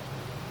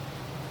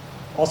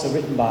 also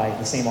written by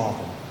the same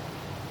author,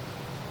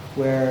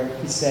 where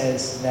he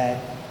says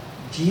that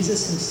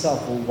Jesus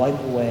himself will wipe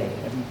away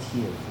every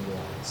tear from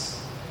your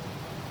eyes.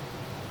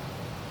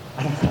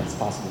 I don't know how it's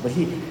possible, but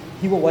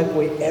he will wipe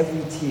away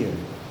every tear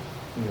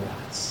from your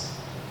eyes.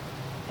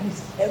 And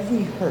it's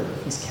every hurt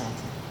he's counting.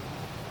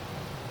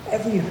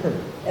 Every hurt,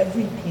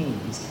 every pain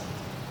he's counting.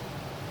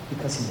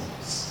 Because he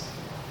knows.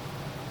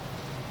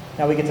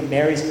 Now we get to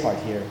Mary's part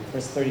here,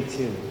 verse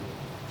 32.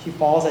 She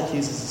falls at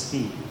Jesus'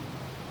 feet.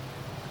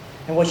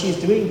 And what she's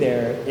doing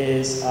there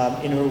is,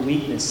 in her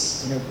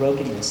weakness, in her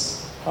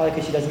brokenness, probably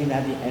because she doesn't even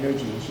have the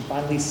energy, and she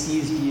finally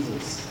sees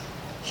Jesus,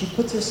 she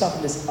puts herself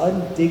in this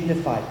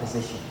undignified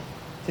position.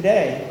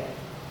 Today,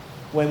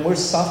 when we're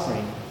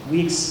suffering,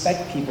 we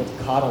expect people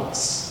to coddle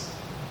us.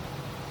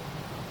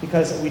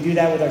 Because we do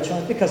that with our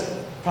children. Because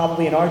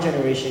probably in our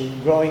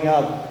generation, growing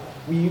up,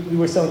 we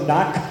were so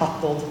not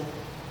coddled,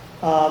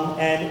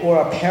 or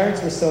our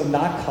parents were so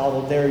not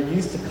coddled, they're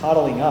used to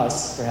coddling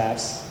us,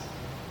 perhaps.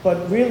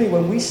 But really,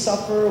 when we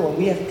suffer, when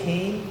we have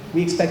pain,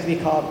 we expect to be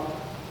coddled.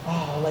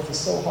 Oh, life is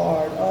so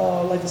hard.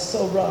 Oh, life is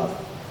so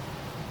rough.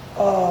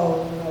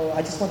 Oh, no,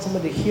 I just want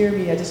someone to hear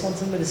me. I just want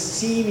someone to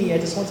see me. I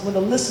just want someone to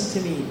listen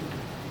to me.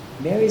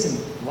 Mary's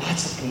in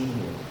lots of pain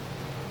here,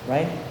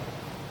 right?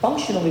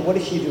 Functionally, what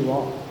does she do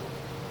wrong?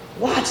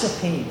 Lots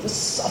of pain,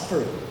 just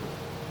suffering.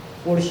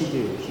 What does she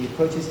do? She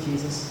approaches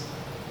Jesus,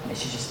 and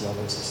she just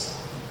lowers herself.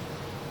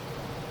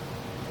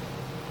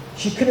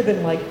 She could have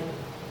been like,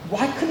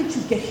 why couldn't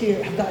you get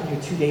here, have gotten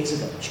here 2 days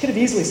ago? She could have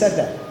easily said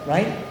that,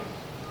 right?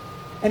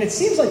 And it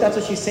seems like that's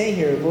what she's saying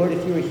here. Lord,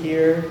 if you were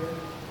here,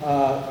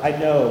 I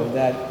know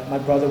that my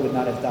brother would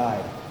not have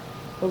died.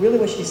 But really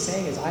what she's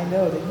saying is, I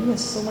know that you have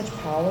so much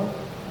power.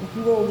 If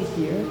you were only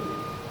here,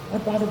 my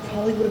brother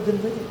probably would have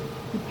been living.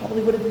 He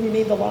probably would have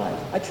remained alive.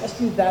 I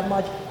trust you that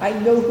much. I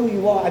know who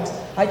you are.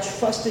 I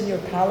trust in your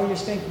power, your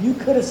strength. You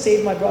could have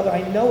saved my brother.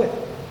 I know it.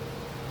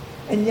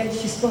 And yet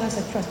she still has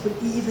that trust. But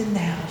even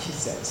now, she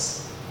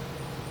says,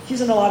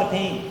 she's in a lot of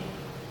pain.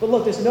 But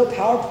look, there's no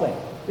power play.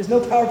 There's no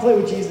power play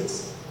with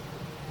Jesus.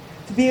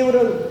 To be able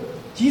to,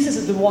 Jesus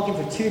has been walking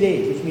for 2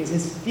 days, which means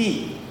his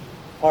feet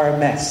are a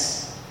mess.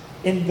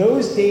 In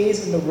those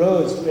days in the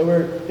roads, there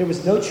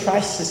was no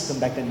trash system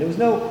back then. There was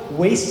no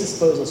waste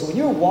disposal. So when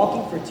you're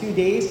walking for 2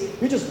 days,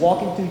 you're just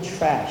walking through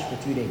trash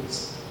for 2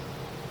 days.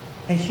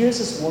 And here's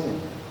this woman.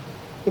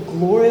 The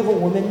glory of a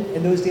woman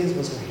in those days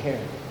was her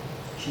hair.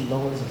 She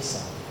lowers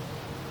herself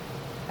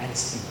at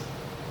his feet.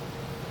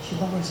 She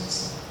lowers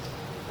herself.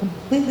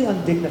 Completely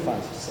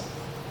undignifies herself.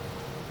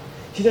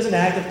 She doesn't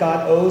act if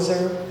God owes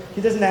her.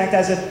 She doesn't act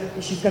as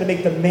if she's going to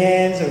make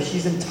demands or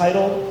she's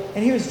entitled.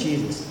 And here's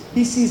Jesus.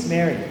 He sees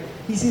Mary.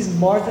 He sees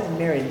Martha and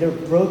Mary. They're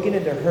broken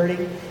and they're hurting.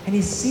 And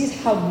he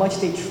sees how much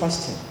they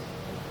trust him.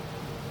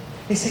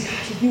 They say,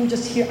 gosh, if you were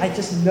just here, I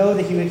just know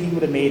that he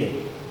would have made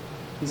it.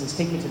 He says,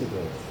 take me to the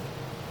grave.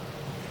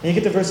 And you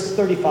get to verse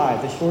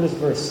 35, the shortest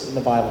verse in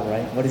the Bible,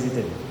 right? What does he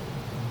do?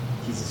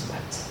 Jesus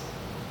wept.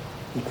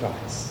 He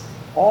cries.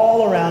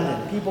 All around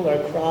him, people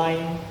are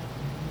crying.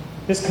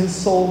 There's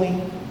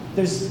consoling.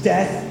 There's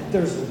death.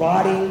 There's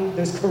rotting.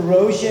 There's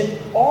corrosion.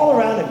 All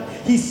around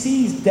him. He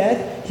sees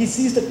death. He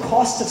sees the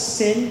cost of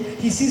sin.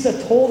 He sees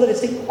the toll that it's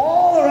taking.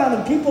 All around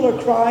him, people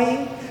are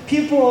crying.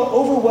 People are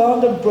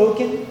overwhelmed and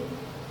broken.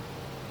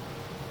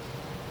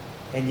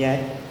 And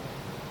yet,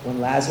 when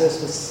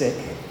Lazarus was sick,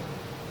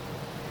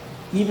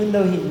 even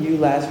though he knew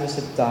Lazarus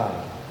had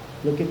died,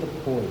 look at the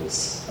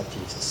poise of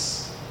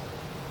Jesus.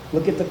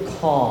 Look at the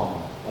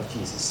calm of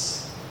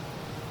Jesus.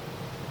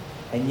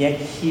 And yet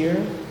here,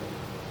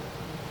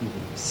 he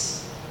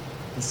weeps.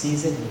 He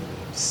sees it and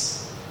he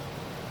weeps.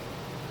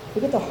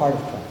 Look at the heart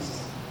of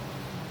Christ.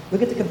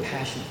 Look at the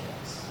compassion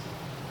for us.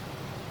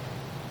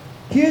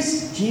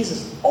 Here's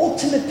Jesus'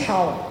 ultimate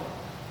power,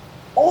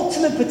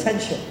 ultimate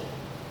potential.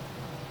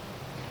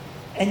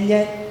 And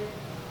yet,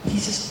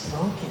 he's just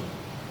broken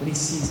when he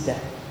sees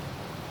death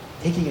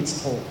taking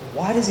its toll.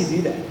 Why does he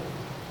do that?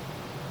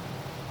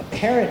 A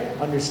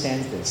parent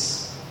understands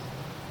this.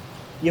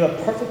 You have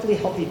a perfectly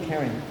healthy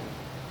parent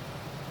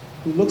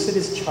who looks at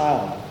his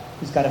child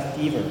who's got a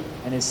fever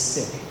and is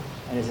sick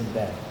and is in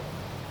bed.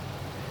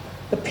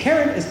 The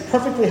parent is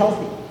perfectly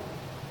healthy,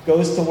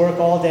 goes to work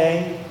all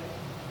day,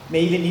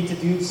 may even need to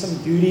do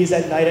some duties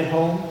at night at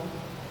home.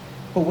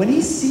 But when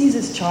he sees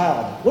his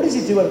child, what does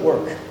he do at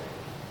work?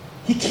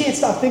 He can't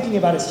stop thinking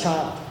about his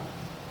child.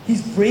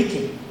 He's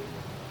breaking.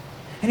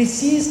 And he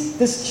sees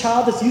this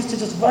child that's used to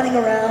just running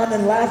around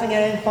and laughing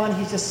at it and fun.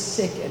 He's just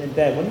sick and in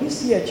bed. When you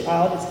see a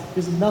child,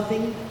 there's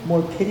nothing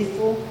more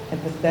pitiful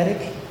and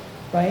pathetic,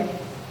 right?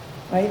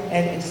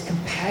 And just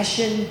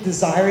compassion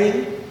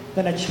desiring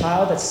than a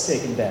child that's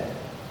sick in bed,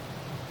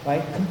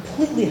 right?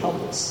 Completely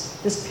helpless.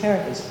 This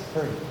parent is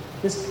hurting.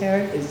 This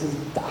parent is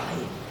just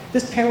dying.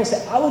 This parent will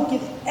say, I would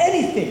give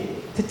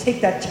anything to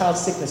take that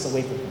child's sickness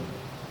away from him.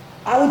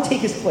 I would take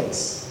his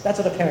place. That's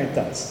what a parent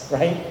does,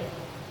 right?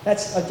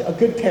 That's a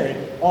good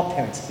parent. All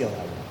parents feel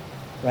that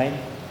way,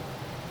 right?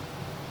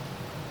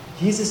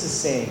 Jesus is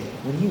saying,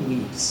 when he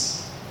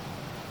weeps,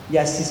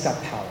 yes, he's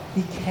got power.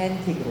 He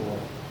can take it away.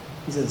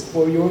 He says,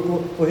 for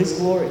his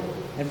glory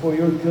and for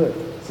your good,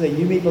 so that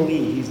you may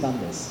believe he's done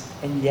this.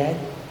 And yet,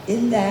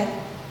 in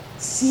that,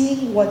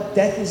 seeing what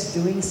death is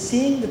doing,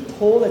 seeing the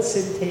toll that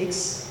sin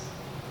takes,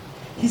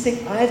 he's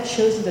saying, I have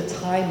chosen to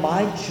tie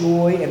my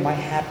joy and my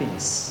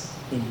happiness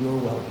in your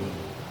well-being.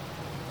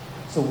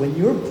 So when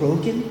you're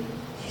broken,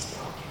 he's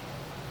broken.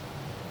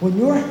 When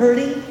you're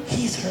hurting,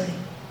 he's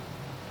hurting.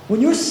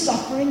 When you're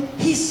suffering,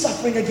 he's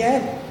suffering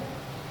again.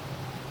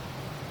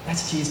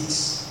 That's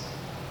Jesus.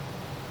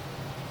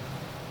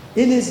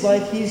 In his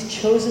life, he's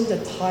chosen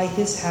to tie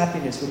his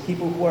happiness with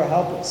people who are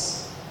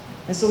helpless.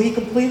 And so he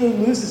completely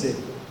loses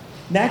it.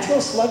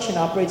 Natural selection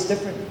operates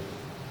differently.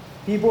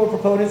 People are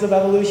proponents of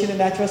evolution and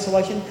natural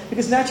selection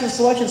because natural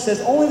selection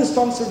says only the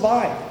strong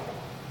survive.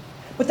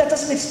 But that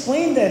doesn't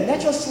explain then.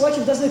 Natural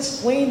selection doesn't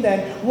explain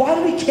then why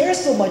do we care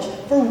so much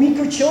for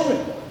weaker children?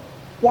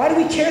 Why do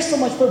we care so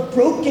much for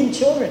broken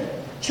children?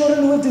 Children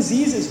who have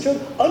diseases,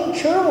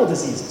 uncurable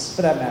diseases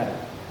for that matter.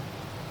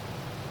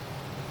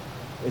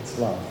 It's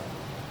love.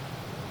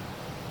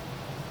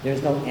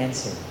 There's no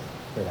answer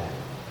for that.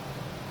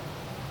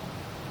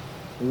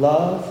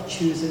 Love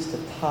chooses to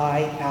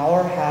tie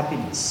our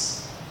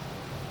happiness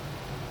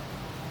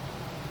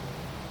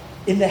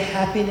in the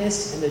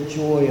happiness and the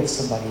joy of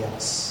somebody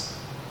else.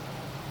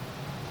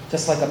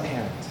 Just like a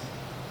parent.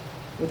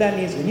 What that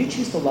means, when you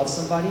choose to love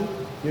somebody,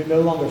 you're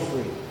no longer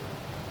free.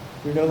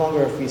 You're no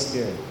longer a free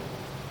spirit.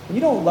 When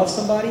you don't love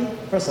somebody,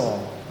 first of all,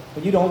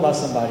 when you don't love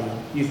somebody,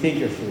 you think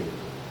you're free.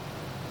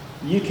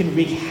 You can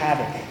wreak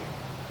havoc.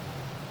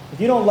 If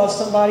you don't love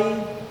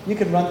somebody, you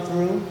can run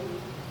through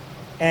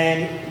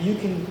and you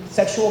can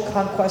sexual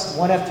conquest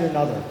one after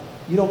another.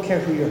 You don't care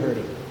who you're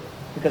hurting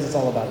because it's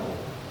all about you.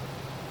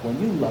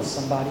 When you love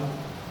somebody,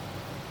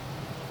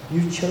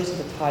 you've chosen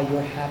to tie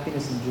your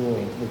happiness and joy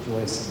into the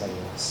joy of somebody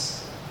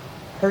else.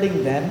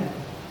 Hurting them,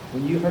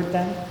 when you hurt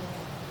them,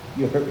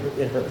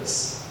 it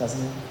hurts,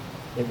 doesn't it?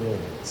 It really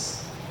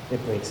hurts.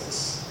 It breaks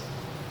us.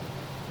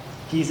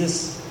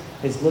 Jesus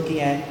is looking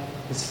at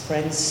his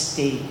friend's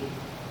state.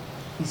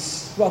 He's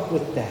struck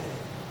with death,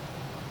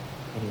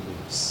 and he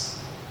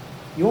weeps.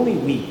 You only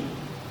weep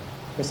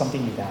for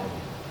something you value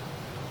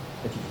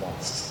that you've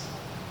lost.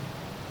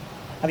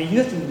 I mean, you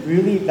have to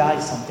really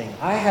value something.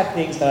 I have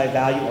things that I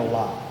value a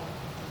lot.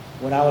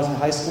 When I was in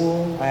high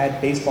school, I had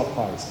baseball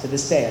cards. To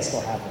this day, I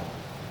still have them.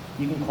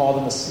 You can call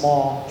them a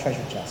small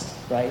treasure chest,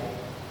 right?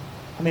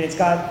 I mean, it's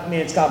got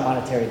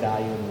monetary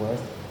value and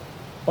worth.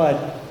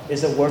 But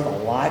is it worth a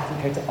lot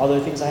compared to other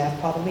things I have?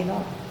 Probably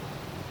not.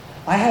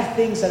 I have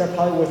things that are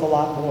probably worth a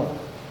lot more.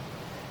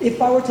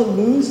 If I were to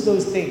lose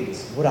those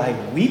things, would I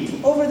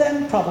weep over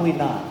them? Probably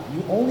not.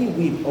 You only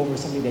weep over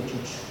something that you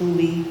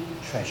truly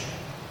treasure.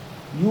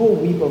 You will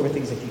weep over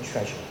things that you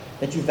treasure,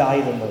 that you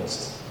value the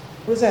most.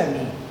 What does that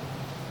mean?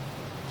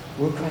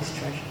 We're Christ's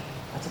treasure.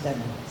 That's what that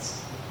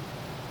means.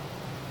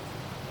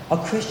 A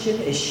Christian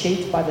is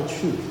shaped by the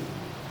truth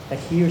that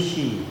he or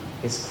she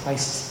is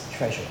Christ's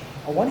treasure.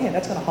 On one hand,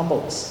 that's going to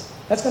humble us.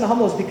 That's going to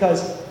humble us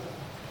because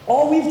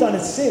all we've done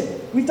is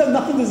sin. We've done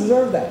nothing to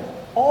deserve that.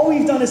 All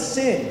we've done is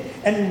sin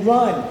and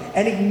run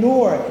and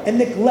ignore and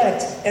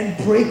neglect and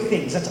break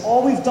things. That's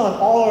all we've done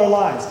all our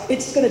lives.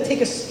 It's going to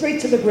take us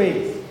straight to the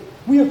grave.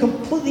 We are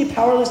completely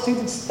powerless to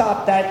even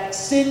stop that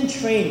sin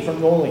train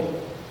from rolling.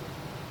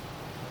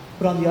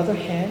 But on the other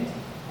hand,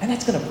 and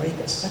that's going to break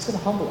us. That's going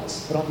to humble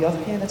us. But on the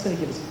other hand, that's going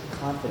to give us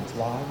confidence.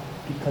 Why?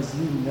 Because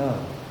you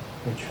know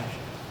you're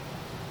treasured.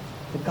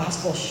 The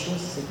gospel assures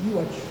us that you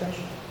are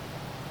treasured.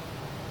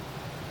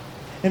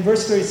 In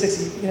verse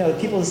 36,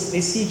 people,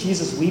 they see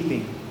Jesus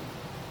weeping.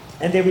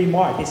 And they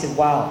remark, they said,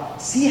 wow,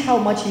 see how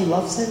much he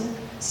loves him?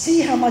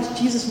 See how much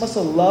Jesus must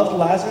have loved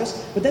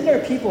Lazarus? But then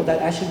there are people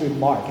that actually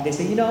remark. And they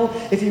say,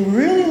 if he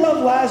really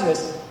loved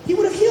Lazarus, he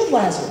would have healed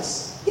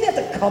Lazarus. He didn't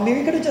have to come here.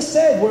 He could have just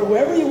said,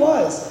 wherever he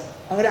was,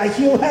 I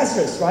heal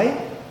Lazarus, right?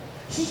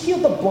 He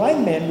healed the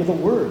blind man with a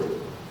word.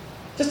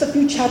 Just a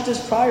few chapters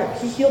prior,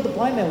 he healed the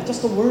blind man with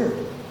just a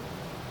word.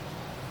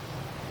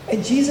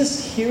 And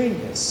Jesus hearing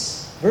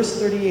this, verse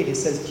 38, it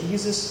says,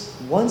 Jesus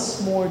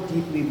once more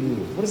deeply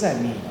moved. What does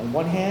that mean? On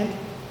one hand,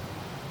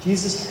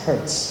 Jesus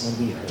hurts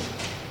when we hurt.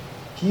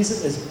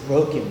 Jesus is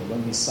broken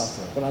when we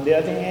suffer. But on the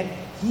other hand,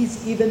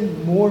 he's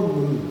even more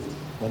moved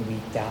when we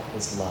doubt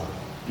his love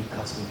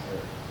because we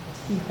hurt.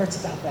 He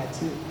hurts about that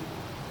too.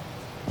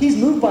 He's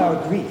moved by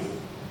our grief.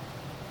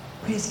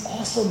 But he's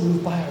also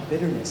moved by our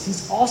bitterness.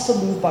 He's also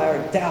moved by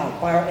our doubt,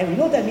 by our anger. You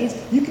know what that means?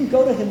 You can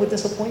go to him with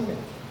disappointment.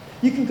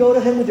 You can go to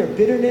him with your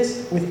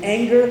bitterness, with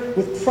anger,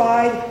 with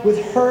pride,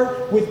 with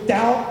hurt, with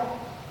doubt.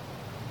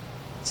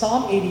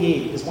 Psalm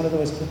 88 is one of the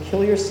most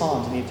peculiar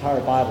psalms in the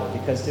entire Bible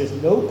because there's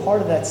no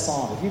part of that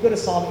psalm. If you go to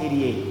Psalm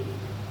 88,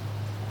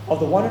 of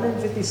the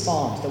 150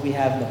 psalms that we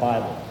have in the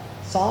Bible,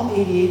 Psalm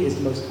 88 is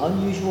the most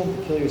unusual and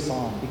peculiar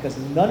psalm because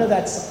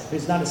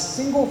there's not a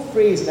single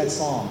phrase in that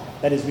psalm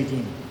that is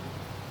redeeming.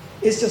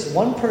 It's just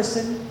one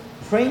person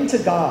praying to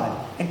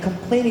God and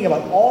complaining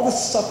about all the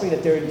suffering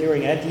that they're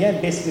enduring. And at the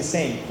end, basically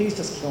saying, please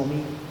just kill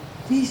me.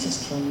 Please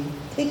just kill me.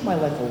 Take my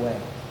life away.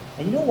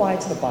 And you know why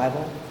it's in the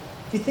Bible?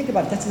 If you think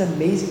about it, that's an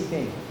amazing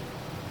thing.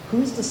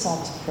 Who's the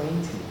psalmist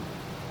praying to?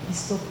 He's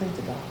still praying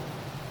to God.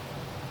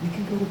 You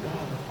can go to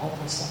God with all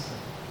of our suffering.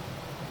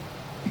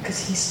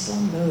 Because he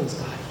still knows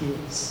God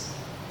heals.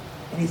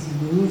 And he's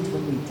moved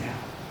when we doubt.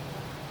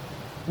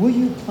 Will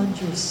you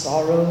plunge your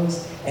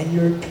sorrows and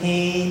your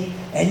pain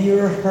and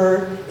your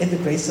hurt in the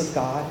grace of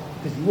God?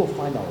 Because you will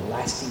find a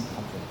lasting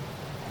comfort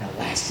and a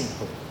lasting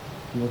hope.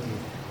 You will do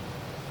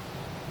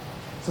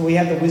that. So we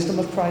have the wisdom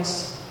of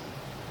Christ.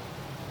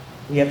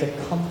 We have the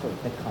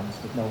comfort that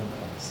comes with knowing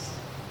Christ.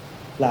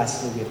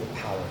 Lastly, we have the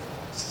power of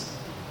Christ.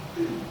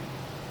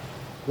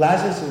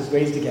 Lazarus was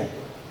raised again.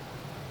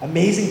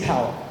 Amazing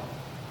power.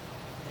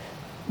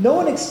 No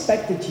one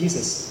expected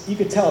Jesus. You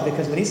could tell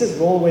because when he says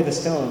roll away the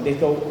stone, they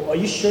go, are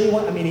you sure you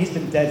want? I mean, he's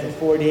been dead for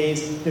 4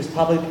 days. There's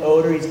probably the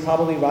odor. He's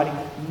probably rotting.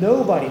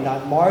 Nobody,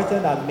 not Martha,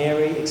 not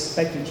Mary,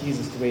 expected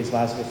Jesus to raise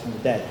Lazarus from the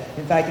dead.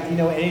 In fact, if you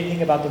know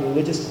anything about the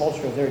religious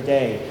culture of their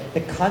day,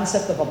 the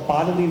concept of a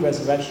bodily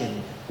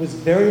resurrection was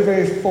very,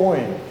 very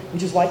foreign.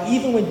 Which is why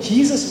even when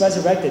Jesus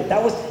resurrected,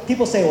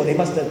 people say, well,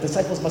 the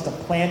disciples must have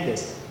planned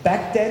this.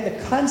 Back then,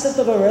 the concept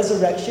of a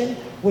resurrection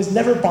was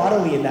never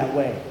bodily in that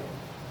way.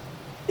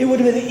 It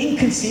would have been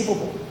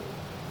inconceivable.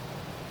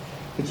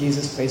 But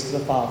Jesus prays to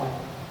the Father,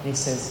 and he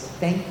says,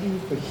 thank you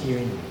for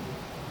hearing me.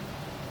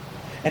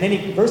 And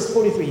then verse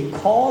 43, he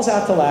calls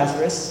out to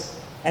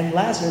Lazarus, and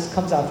Lazarus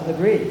comes out from the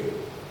grave.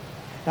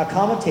 Now,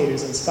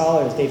 commentators and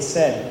scholars, they've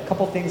said a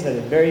couple things that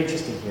are very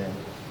interesting here.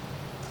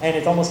 And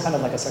it's almost kind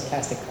of like a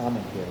sarcastic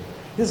comment here.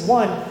 This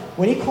one,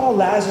 when he called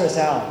Lazarus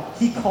out,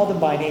 he called him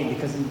by name,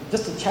 because in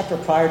just a chapter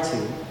prior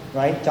to,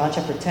 right, John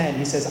chapter 10,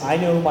 he says, I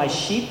know my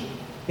sheep.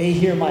 They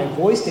hear my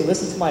voice. They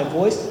listen to my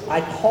voice.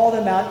 I call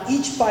them out,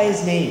 each by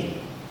his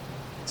name.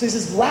 So he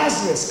says,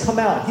 Lazarus, come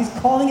out. He's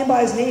calling him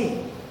by his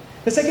name.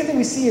 The second thing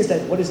we see is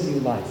that what is new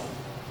life?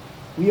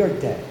 We are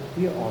dead.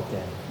 We are all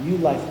dead. New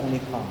life only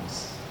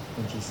comes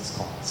when Jesus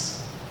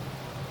calls.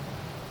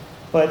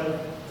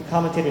 But the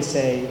commentators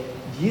say,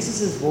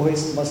 Jesus'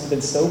 voice must have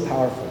been so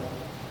powerful.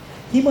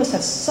 He must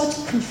have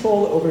such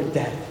control over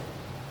death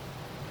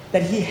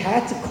that he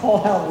had to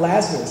call out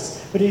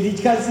Lazarus. But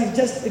he's at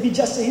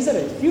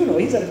a funeral,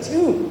 he's at a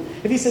tomb.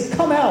 If he said,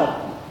 come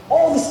out,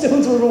 all the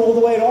stones would roll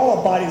away and all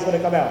our bodies would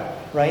have come out,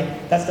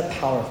 right? That's the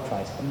power of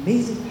Christ.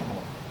 Amazing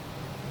power.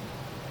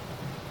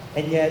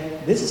 And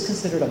yet, this is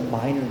considered a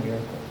minor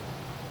miracle.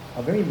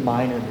 A very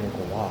minor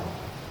miracle. Why?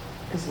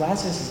 Because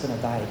Lazarus is going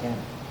to die again.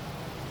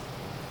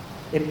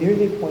 It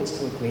merely points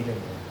to a greater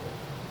miracle.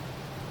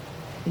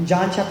 In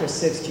John chapter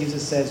 6,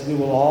 Jesus says, we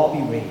will all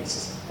be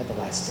raised at the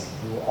last day.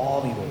 We will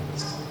all be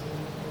raised.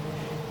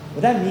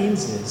 What that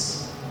means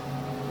is,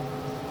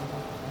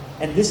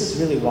 and this is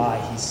really why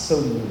he's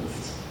so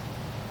moved,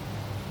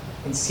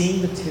 in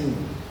seeing the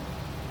tomb,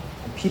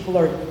 and people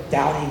are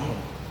doubting him.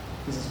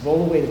 He says,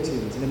 roll away the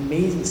tomb. It's an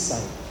amazing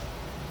sight.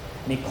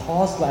 And he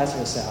calls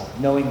Lazarus out,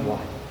 knowing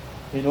what?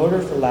 In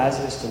order for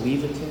Lazarus to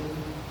leave the tomb,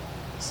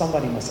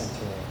 somebody must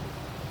enter in.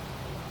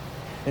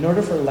 In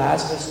order for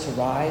Lazarus to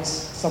rise,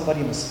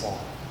 somebody must fall.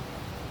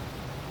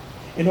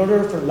 In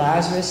order for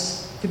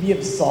Lazarus to be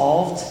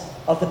absolved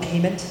of the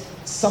payment,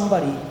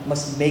 somebody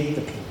must make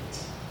the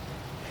payment.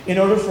 In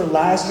order for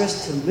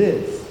Lazarus to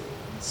live,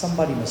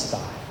 somebody must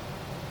die.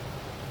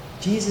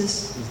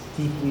 Jesus is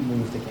deeply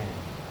moved again.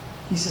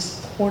 He's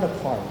just torn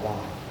apart. Why?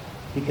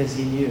 Because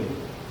he knew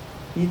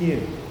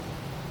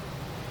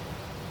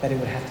that it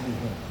would have to be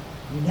him.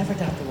 You never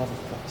doubt the love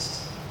of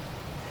Christ.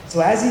 So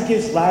as he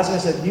gives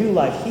Lazarus a new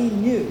life, he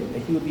knew that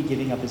he would be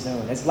giving up his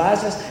own. As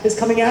Lazarus is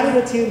coming out of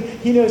the tomb,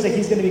 he knows that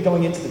he's going to be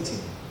going into the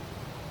tomb.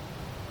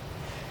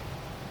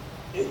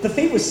 The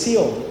fate was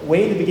sealed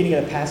way in the beginning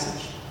of the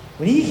passage.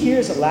 When he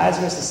hears that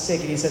Lazarus is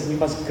sick and he says, we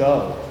must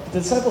go, the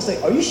disciples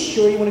say, are you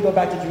sure you want to go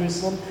back to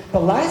Jerusalem? The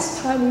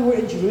last time we were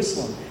in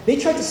Jerusalem, they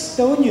tried to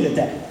stone you to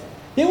death.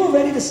 They were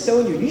ready to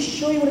stone you. Are you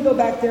sure you want to go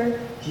back there?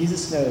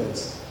 Jesus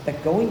knows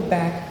that going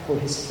back for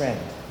his friend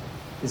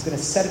is going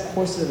to set a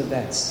course of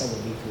events that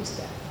will lead to his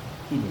death.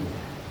 He knew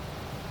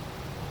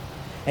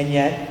that. And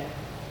yet,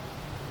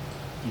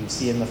 do you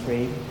see him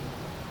afraid?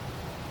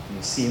 Do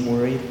you see him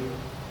worried?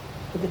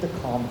 Look at the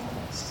calm of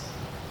Christ.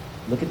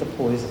 Look at the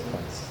poise of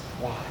Christ.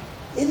 Why?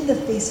 In the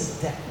face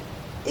of death,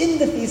 in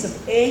the face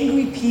of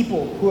angry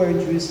people who are in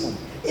Jerusalem,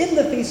 in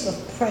the face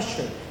of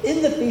pressure,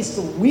 in the face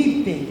of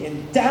weeping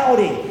and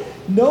doubting,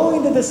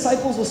 knowing the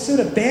disciples will soon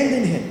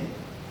abandon him,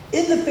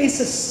 in the face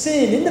of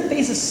sin, in the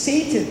face of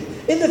Satan,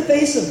 in the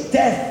face of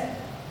death,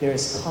 there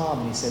is calm.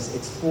 And he says,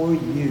 it's for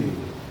you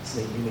so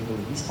that you may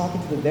believe. He's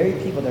talking to the very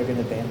people that are going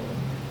to abandon him.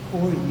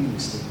 For you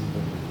so that you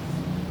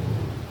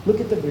believe.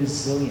 Look at the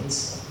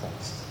resilience of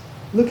Christ.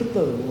 Look at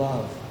the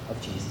love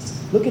of Jesus.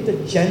 Look at the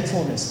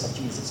gentleness of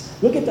Jesus.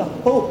 Look at the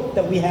hope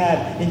that we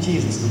have in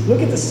Jesus.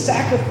 Look at the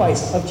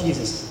sacrifice of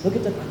Jesus. Look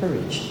at the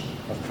courage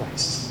of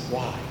Christ.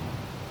 Why?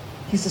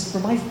 He says,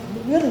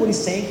 really what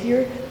he's saying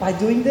here, by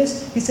doing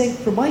this, he's saying,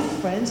 for my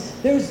friends,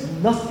 there's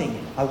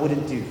nothing I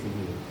wouldn't do for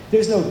you.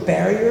 There's no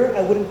barrier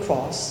I wouldn't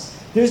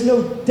cross. There's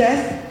no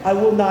death I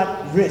will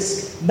not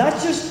risk. Not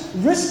just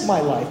risk my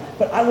life,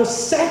 but I will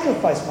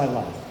sacrifice my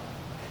life.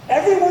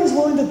 Everyone's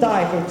willing to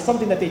die for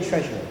something that they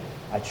treasure.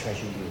 I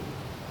treasure you.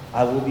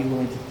 I will be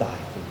willing to die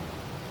for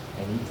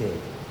you. And he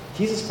did.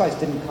 Jesus Christ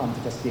didn't come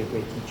to just be a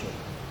great teacher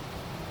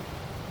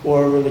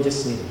or a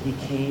religious leader. He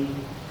came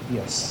to be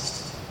our substitute.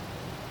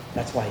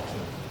 That's why he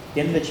came. At the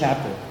end of the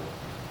chapter,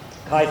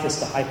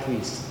 Caiaphas, the high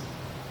priest,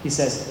 he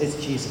says,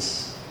 it's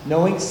Jesus.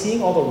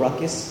 Seeing all the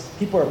ruckus,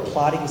 people are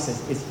plotting. He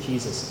says, it's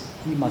Jesus.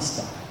 He must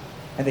die.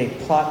 And they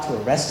plot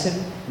to arrest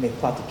him, and they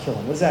plot to kill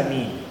him. What does that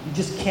mean? You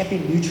just can't be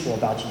neutral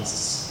about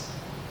Jesus.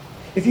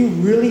 If you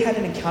really had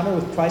an encounter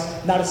with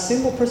Christ, not a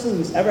single person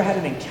who's ever had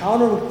an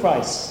encounter with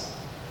Christ,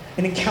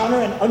 an encounter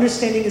and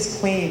understanding his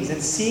claims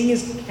and seeing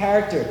his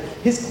character,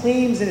 his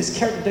claims and his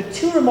character, they're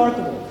too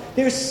remarkable.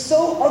 They're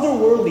so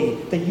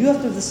otherworldly that you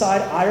have to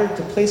decide either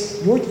to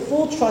place your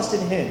full trust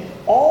in him.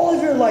 All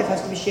of your life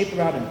has to be shaped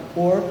around him,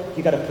 or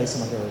you got to place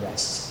him under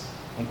arrest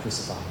and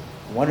crucify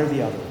him. One or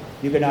the other.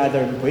 You're going to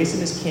either embrace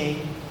him as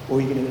king,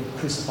 or you're going to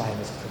crucify him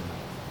as a criminal.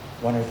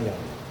 One or the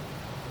other.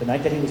 The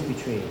night that he was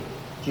betrayed,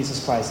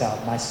 Jesus cries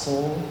out, my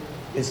soul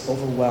is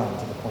overwhelmed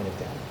to the point of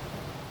death.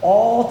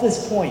 All at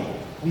this point,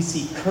 we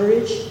see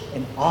courage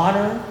and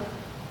honor,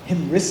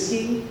 him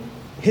risking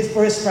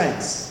for his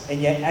friends. And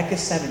yet at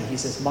Gethsemane, he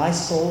says, my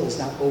soul is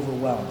not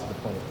overwhelmed to the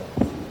point of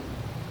death.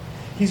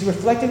 He's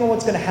reflecting on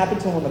what's going to happen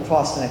to him on the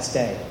cross the next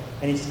day.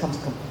 And he just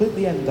comes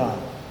completely undone,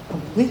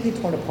 completely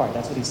torn apart.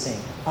 That's what he's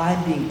saying.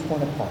 I'm being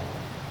torn apart.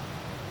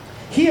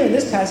 Here in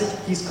this passage,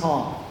 he's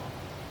calm.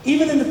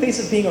 Even in the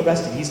face of being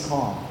arrested, he's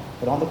calm.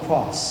 But on the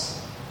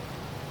cross,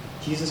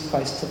 Jesus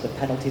Christ took the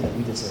penalty that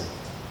we deserved.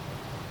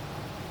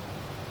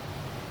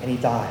 And he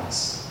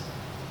dies.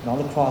 And on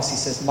the cross he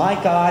says, my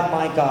God,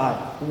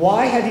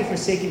 why have you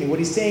forsaken me? What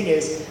he's saying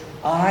is,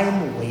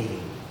 I'm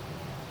waiting.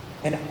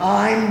 And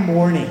I'm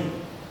mourning.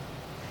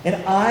 And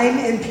I'm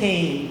in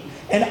pain.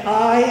 And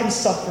I am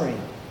suffering.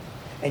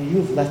 And you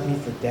have left me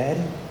for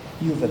dead.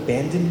 You have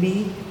abandoned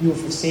me. You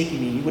have forsaken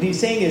me. What he's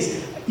saying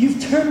is,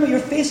 you've turned your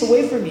face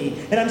away from me.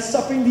 And I'm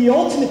suffering the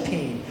ultimate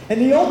pain. And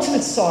the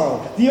ultimate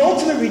sorrow. The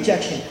ultimate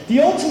rejection.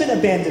 The ultimate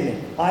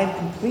abandonment. I'm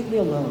completely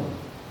alone.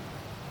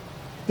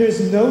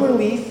 There's no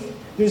relief.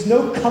 There's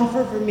no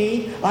comfort for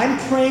me. I'm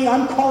praying.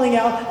 I'm calling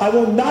out. I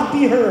will not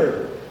be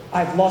heard.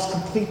 I've lost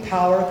complete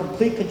power,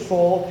 complete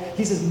control.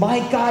 He says, my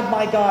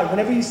God,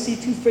 whenever you see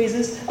two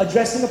phrases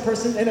addressing a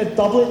person in a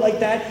doublet like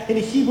that in a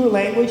Hebrew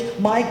language,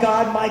 my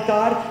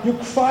God,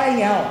 you're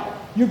crying out.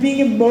 You're being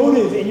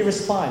emotive in your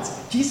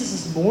response. Jesus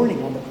is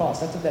mourning on the cross.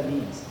 That's what that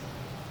means.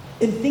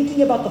 In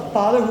thinking about the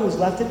Father who has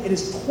left him, it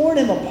has torn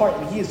him apart,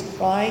 and he is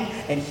crying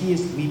and he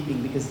is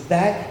weeping, because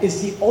that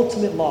is the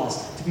ultimate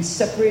loss, to be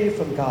separated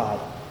from God.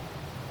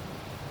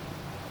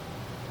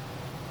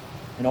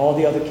 In all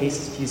the other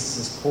cases, Jesus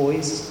is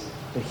poised,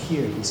 but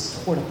here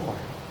he's torn apart.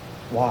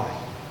 Why?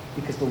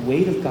 Because the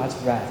weight of God's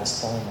wrath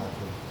is falling on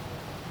him.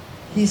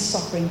 He's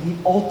suffering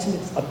the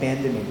ultimate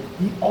abandonment,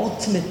 the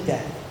ultimate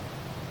death.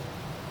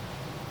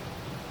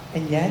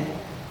 And yet,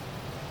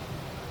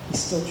 he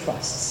still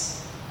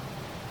trusts.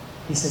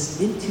 He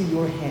says, into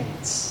your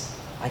hands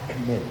I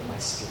commit my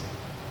spirit.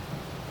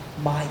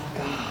 My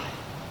God.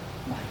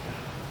 My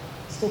God.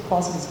 He still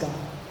calls him his God.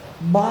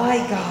 My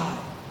God.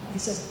 He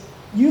says,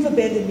 you've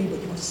abandoned me,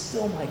 but you are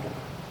still my God.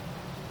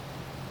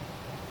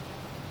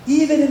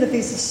 Even in the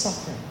face of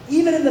suffering,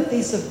 even in the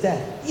face of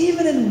death,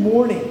 even in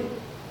mourning.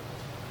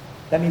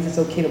 That means it's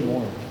okay to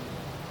mourn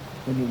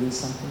when you lose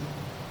something.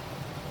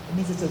 It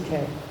means it's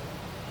okay.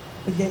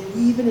 But yet,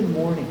 even in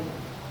mourning,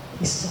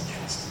 he's still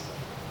trusting.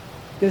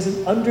 There's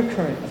an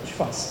undercurrent of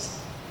trust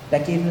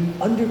that gave him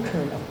an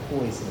undercurrent of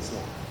poise in his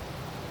life.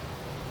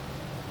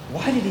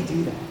 Why did he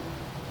do that?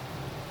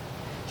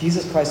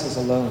 Jesus Christ was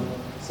alone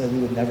so that we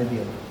would never be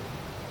alone.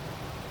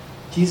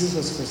 Jesus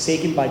was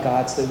forsaken by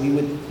God so that we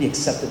would be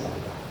accepted by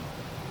God.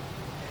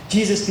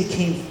 Jesus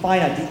became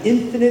finite. The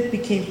infinite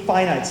became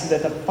finite so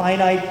that the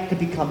finite could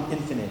become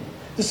infinite.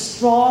 The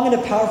strong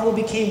and the powerful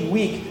became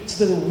weak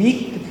so that the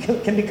weak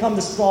can become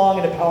the strong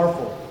and the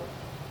powerful.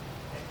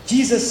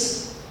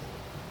 Jesus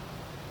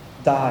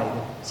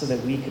died so that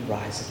we could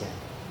rise again.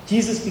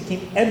 Jesus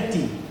became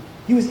empty.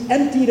 He was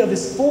emptied of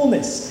his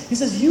fullness. He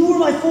says, you were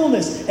my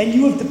fullness, and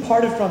you have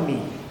departed from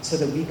me, so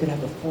that we could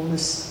have the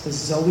fullness, the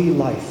Zoe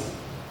life.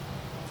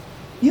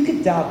 You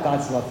could doubt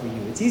God's love for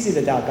you. It's easy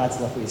to doubt God's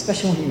love for you,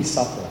 especially when you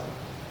suffer.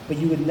 But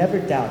you would never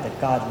doubt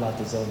that God loved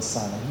his own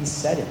son. And he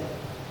said it.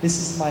 This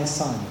is my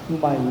son,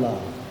 whom I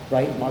love.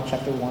 Right? Mark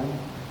chapter 1.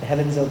 The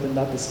heavens opened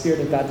up. The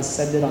Spirit of God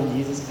descended on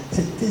Jesus. He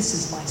said, this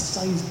is my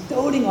son. He's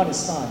doting on his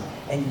son.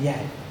 And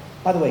yet,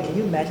 by the way, can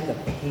you imagine the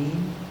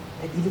pain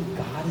that even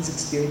God is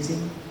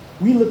experiencing?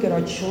 We look at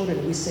our children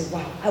and we say,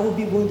 wow, I would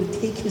be willing to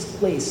take his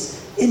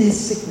place in his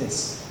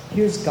sickness.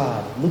 Here's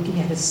God looking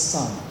at his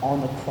son on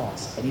the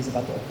cross, and he's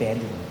about to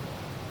abandon him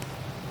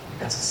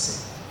because of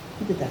sin.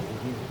 He did that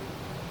for you.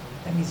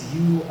 That means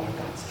you are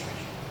God's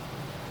treasure.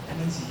 That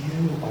means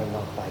you are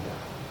loved by God.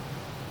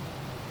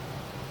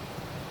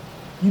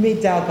 You may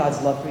doubt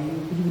God's love for you,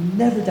 but you would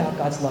never doubt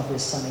God's love for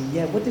his son. And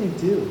yet, what did he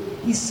do?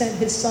 He sent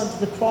his son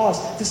to the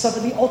cross to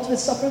suffer the ultimate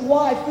suffering.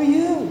 Why? For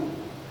you.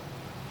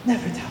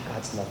 Never doubt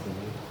God's love for you.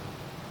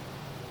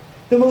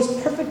 The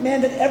most perfect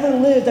man that ever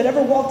lived, that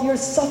ever walked the earth,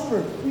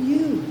 suffered for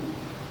you.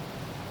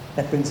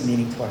 That brings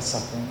meaning to our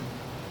suffering.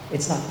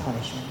 It's not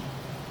punishment.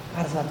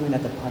 God is not doing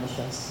that to punish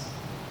us.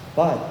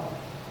 But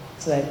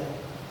so that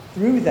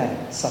through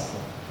that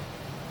suffering,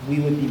 we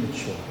would be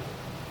mature,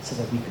 so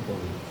that we could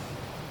believe.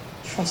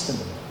 Trust in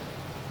the Lord.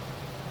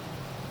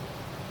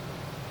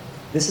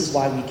 This is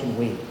why we can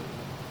wait,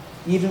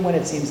 even when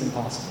it seems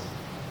impossible.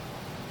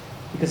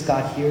 Because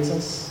God hears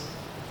us,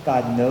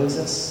 God knows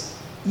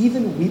us,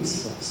 even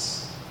weeps for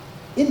us,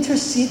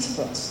 intercedes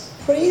for us,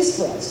 prays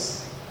for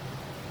us.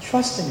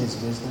 Trust in his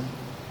wisdom,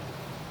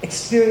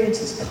 experience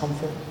his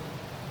comfort,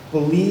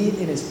 believe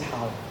in his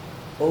power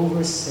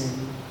over sin,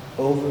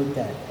 over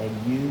death,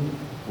 and you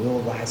will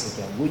rise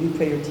again. Will you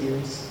pray your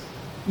tears?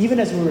 Even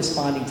as we're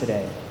responding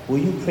today, will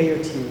you pray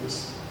your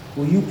tears?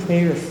 Will you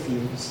pray your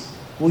fears?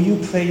 Will you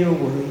pray your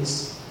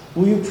worries?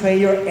 Will you pray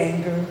your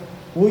anger?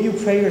 Will you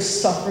pray your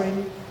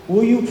suffering?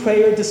 Will you pray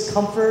your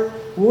discomfort?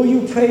 Will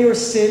you pray your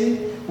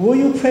sin? Will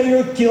you pray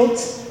your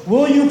guilt?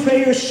 Will you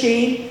pray your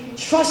shame?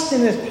 Trust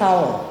in his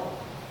power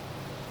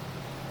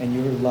and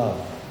your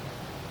love.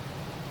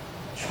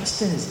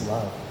 Trust in his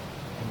love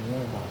and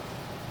your love,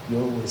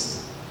 your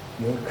wisdom,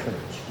 your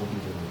courage will be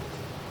removed.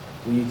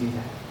 Will you do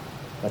that?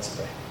 Let's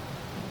pray.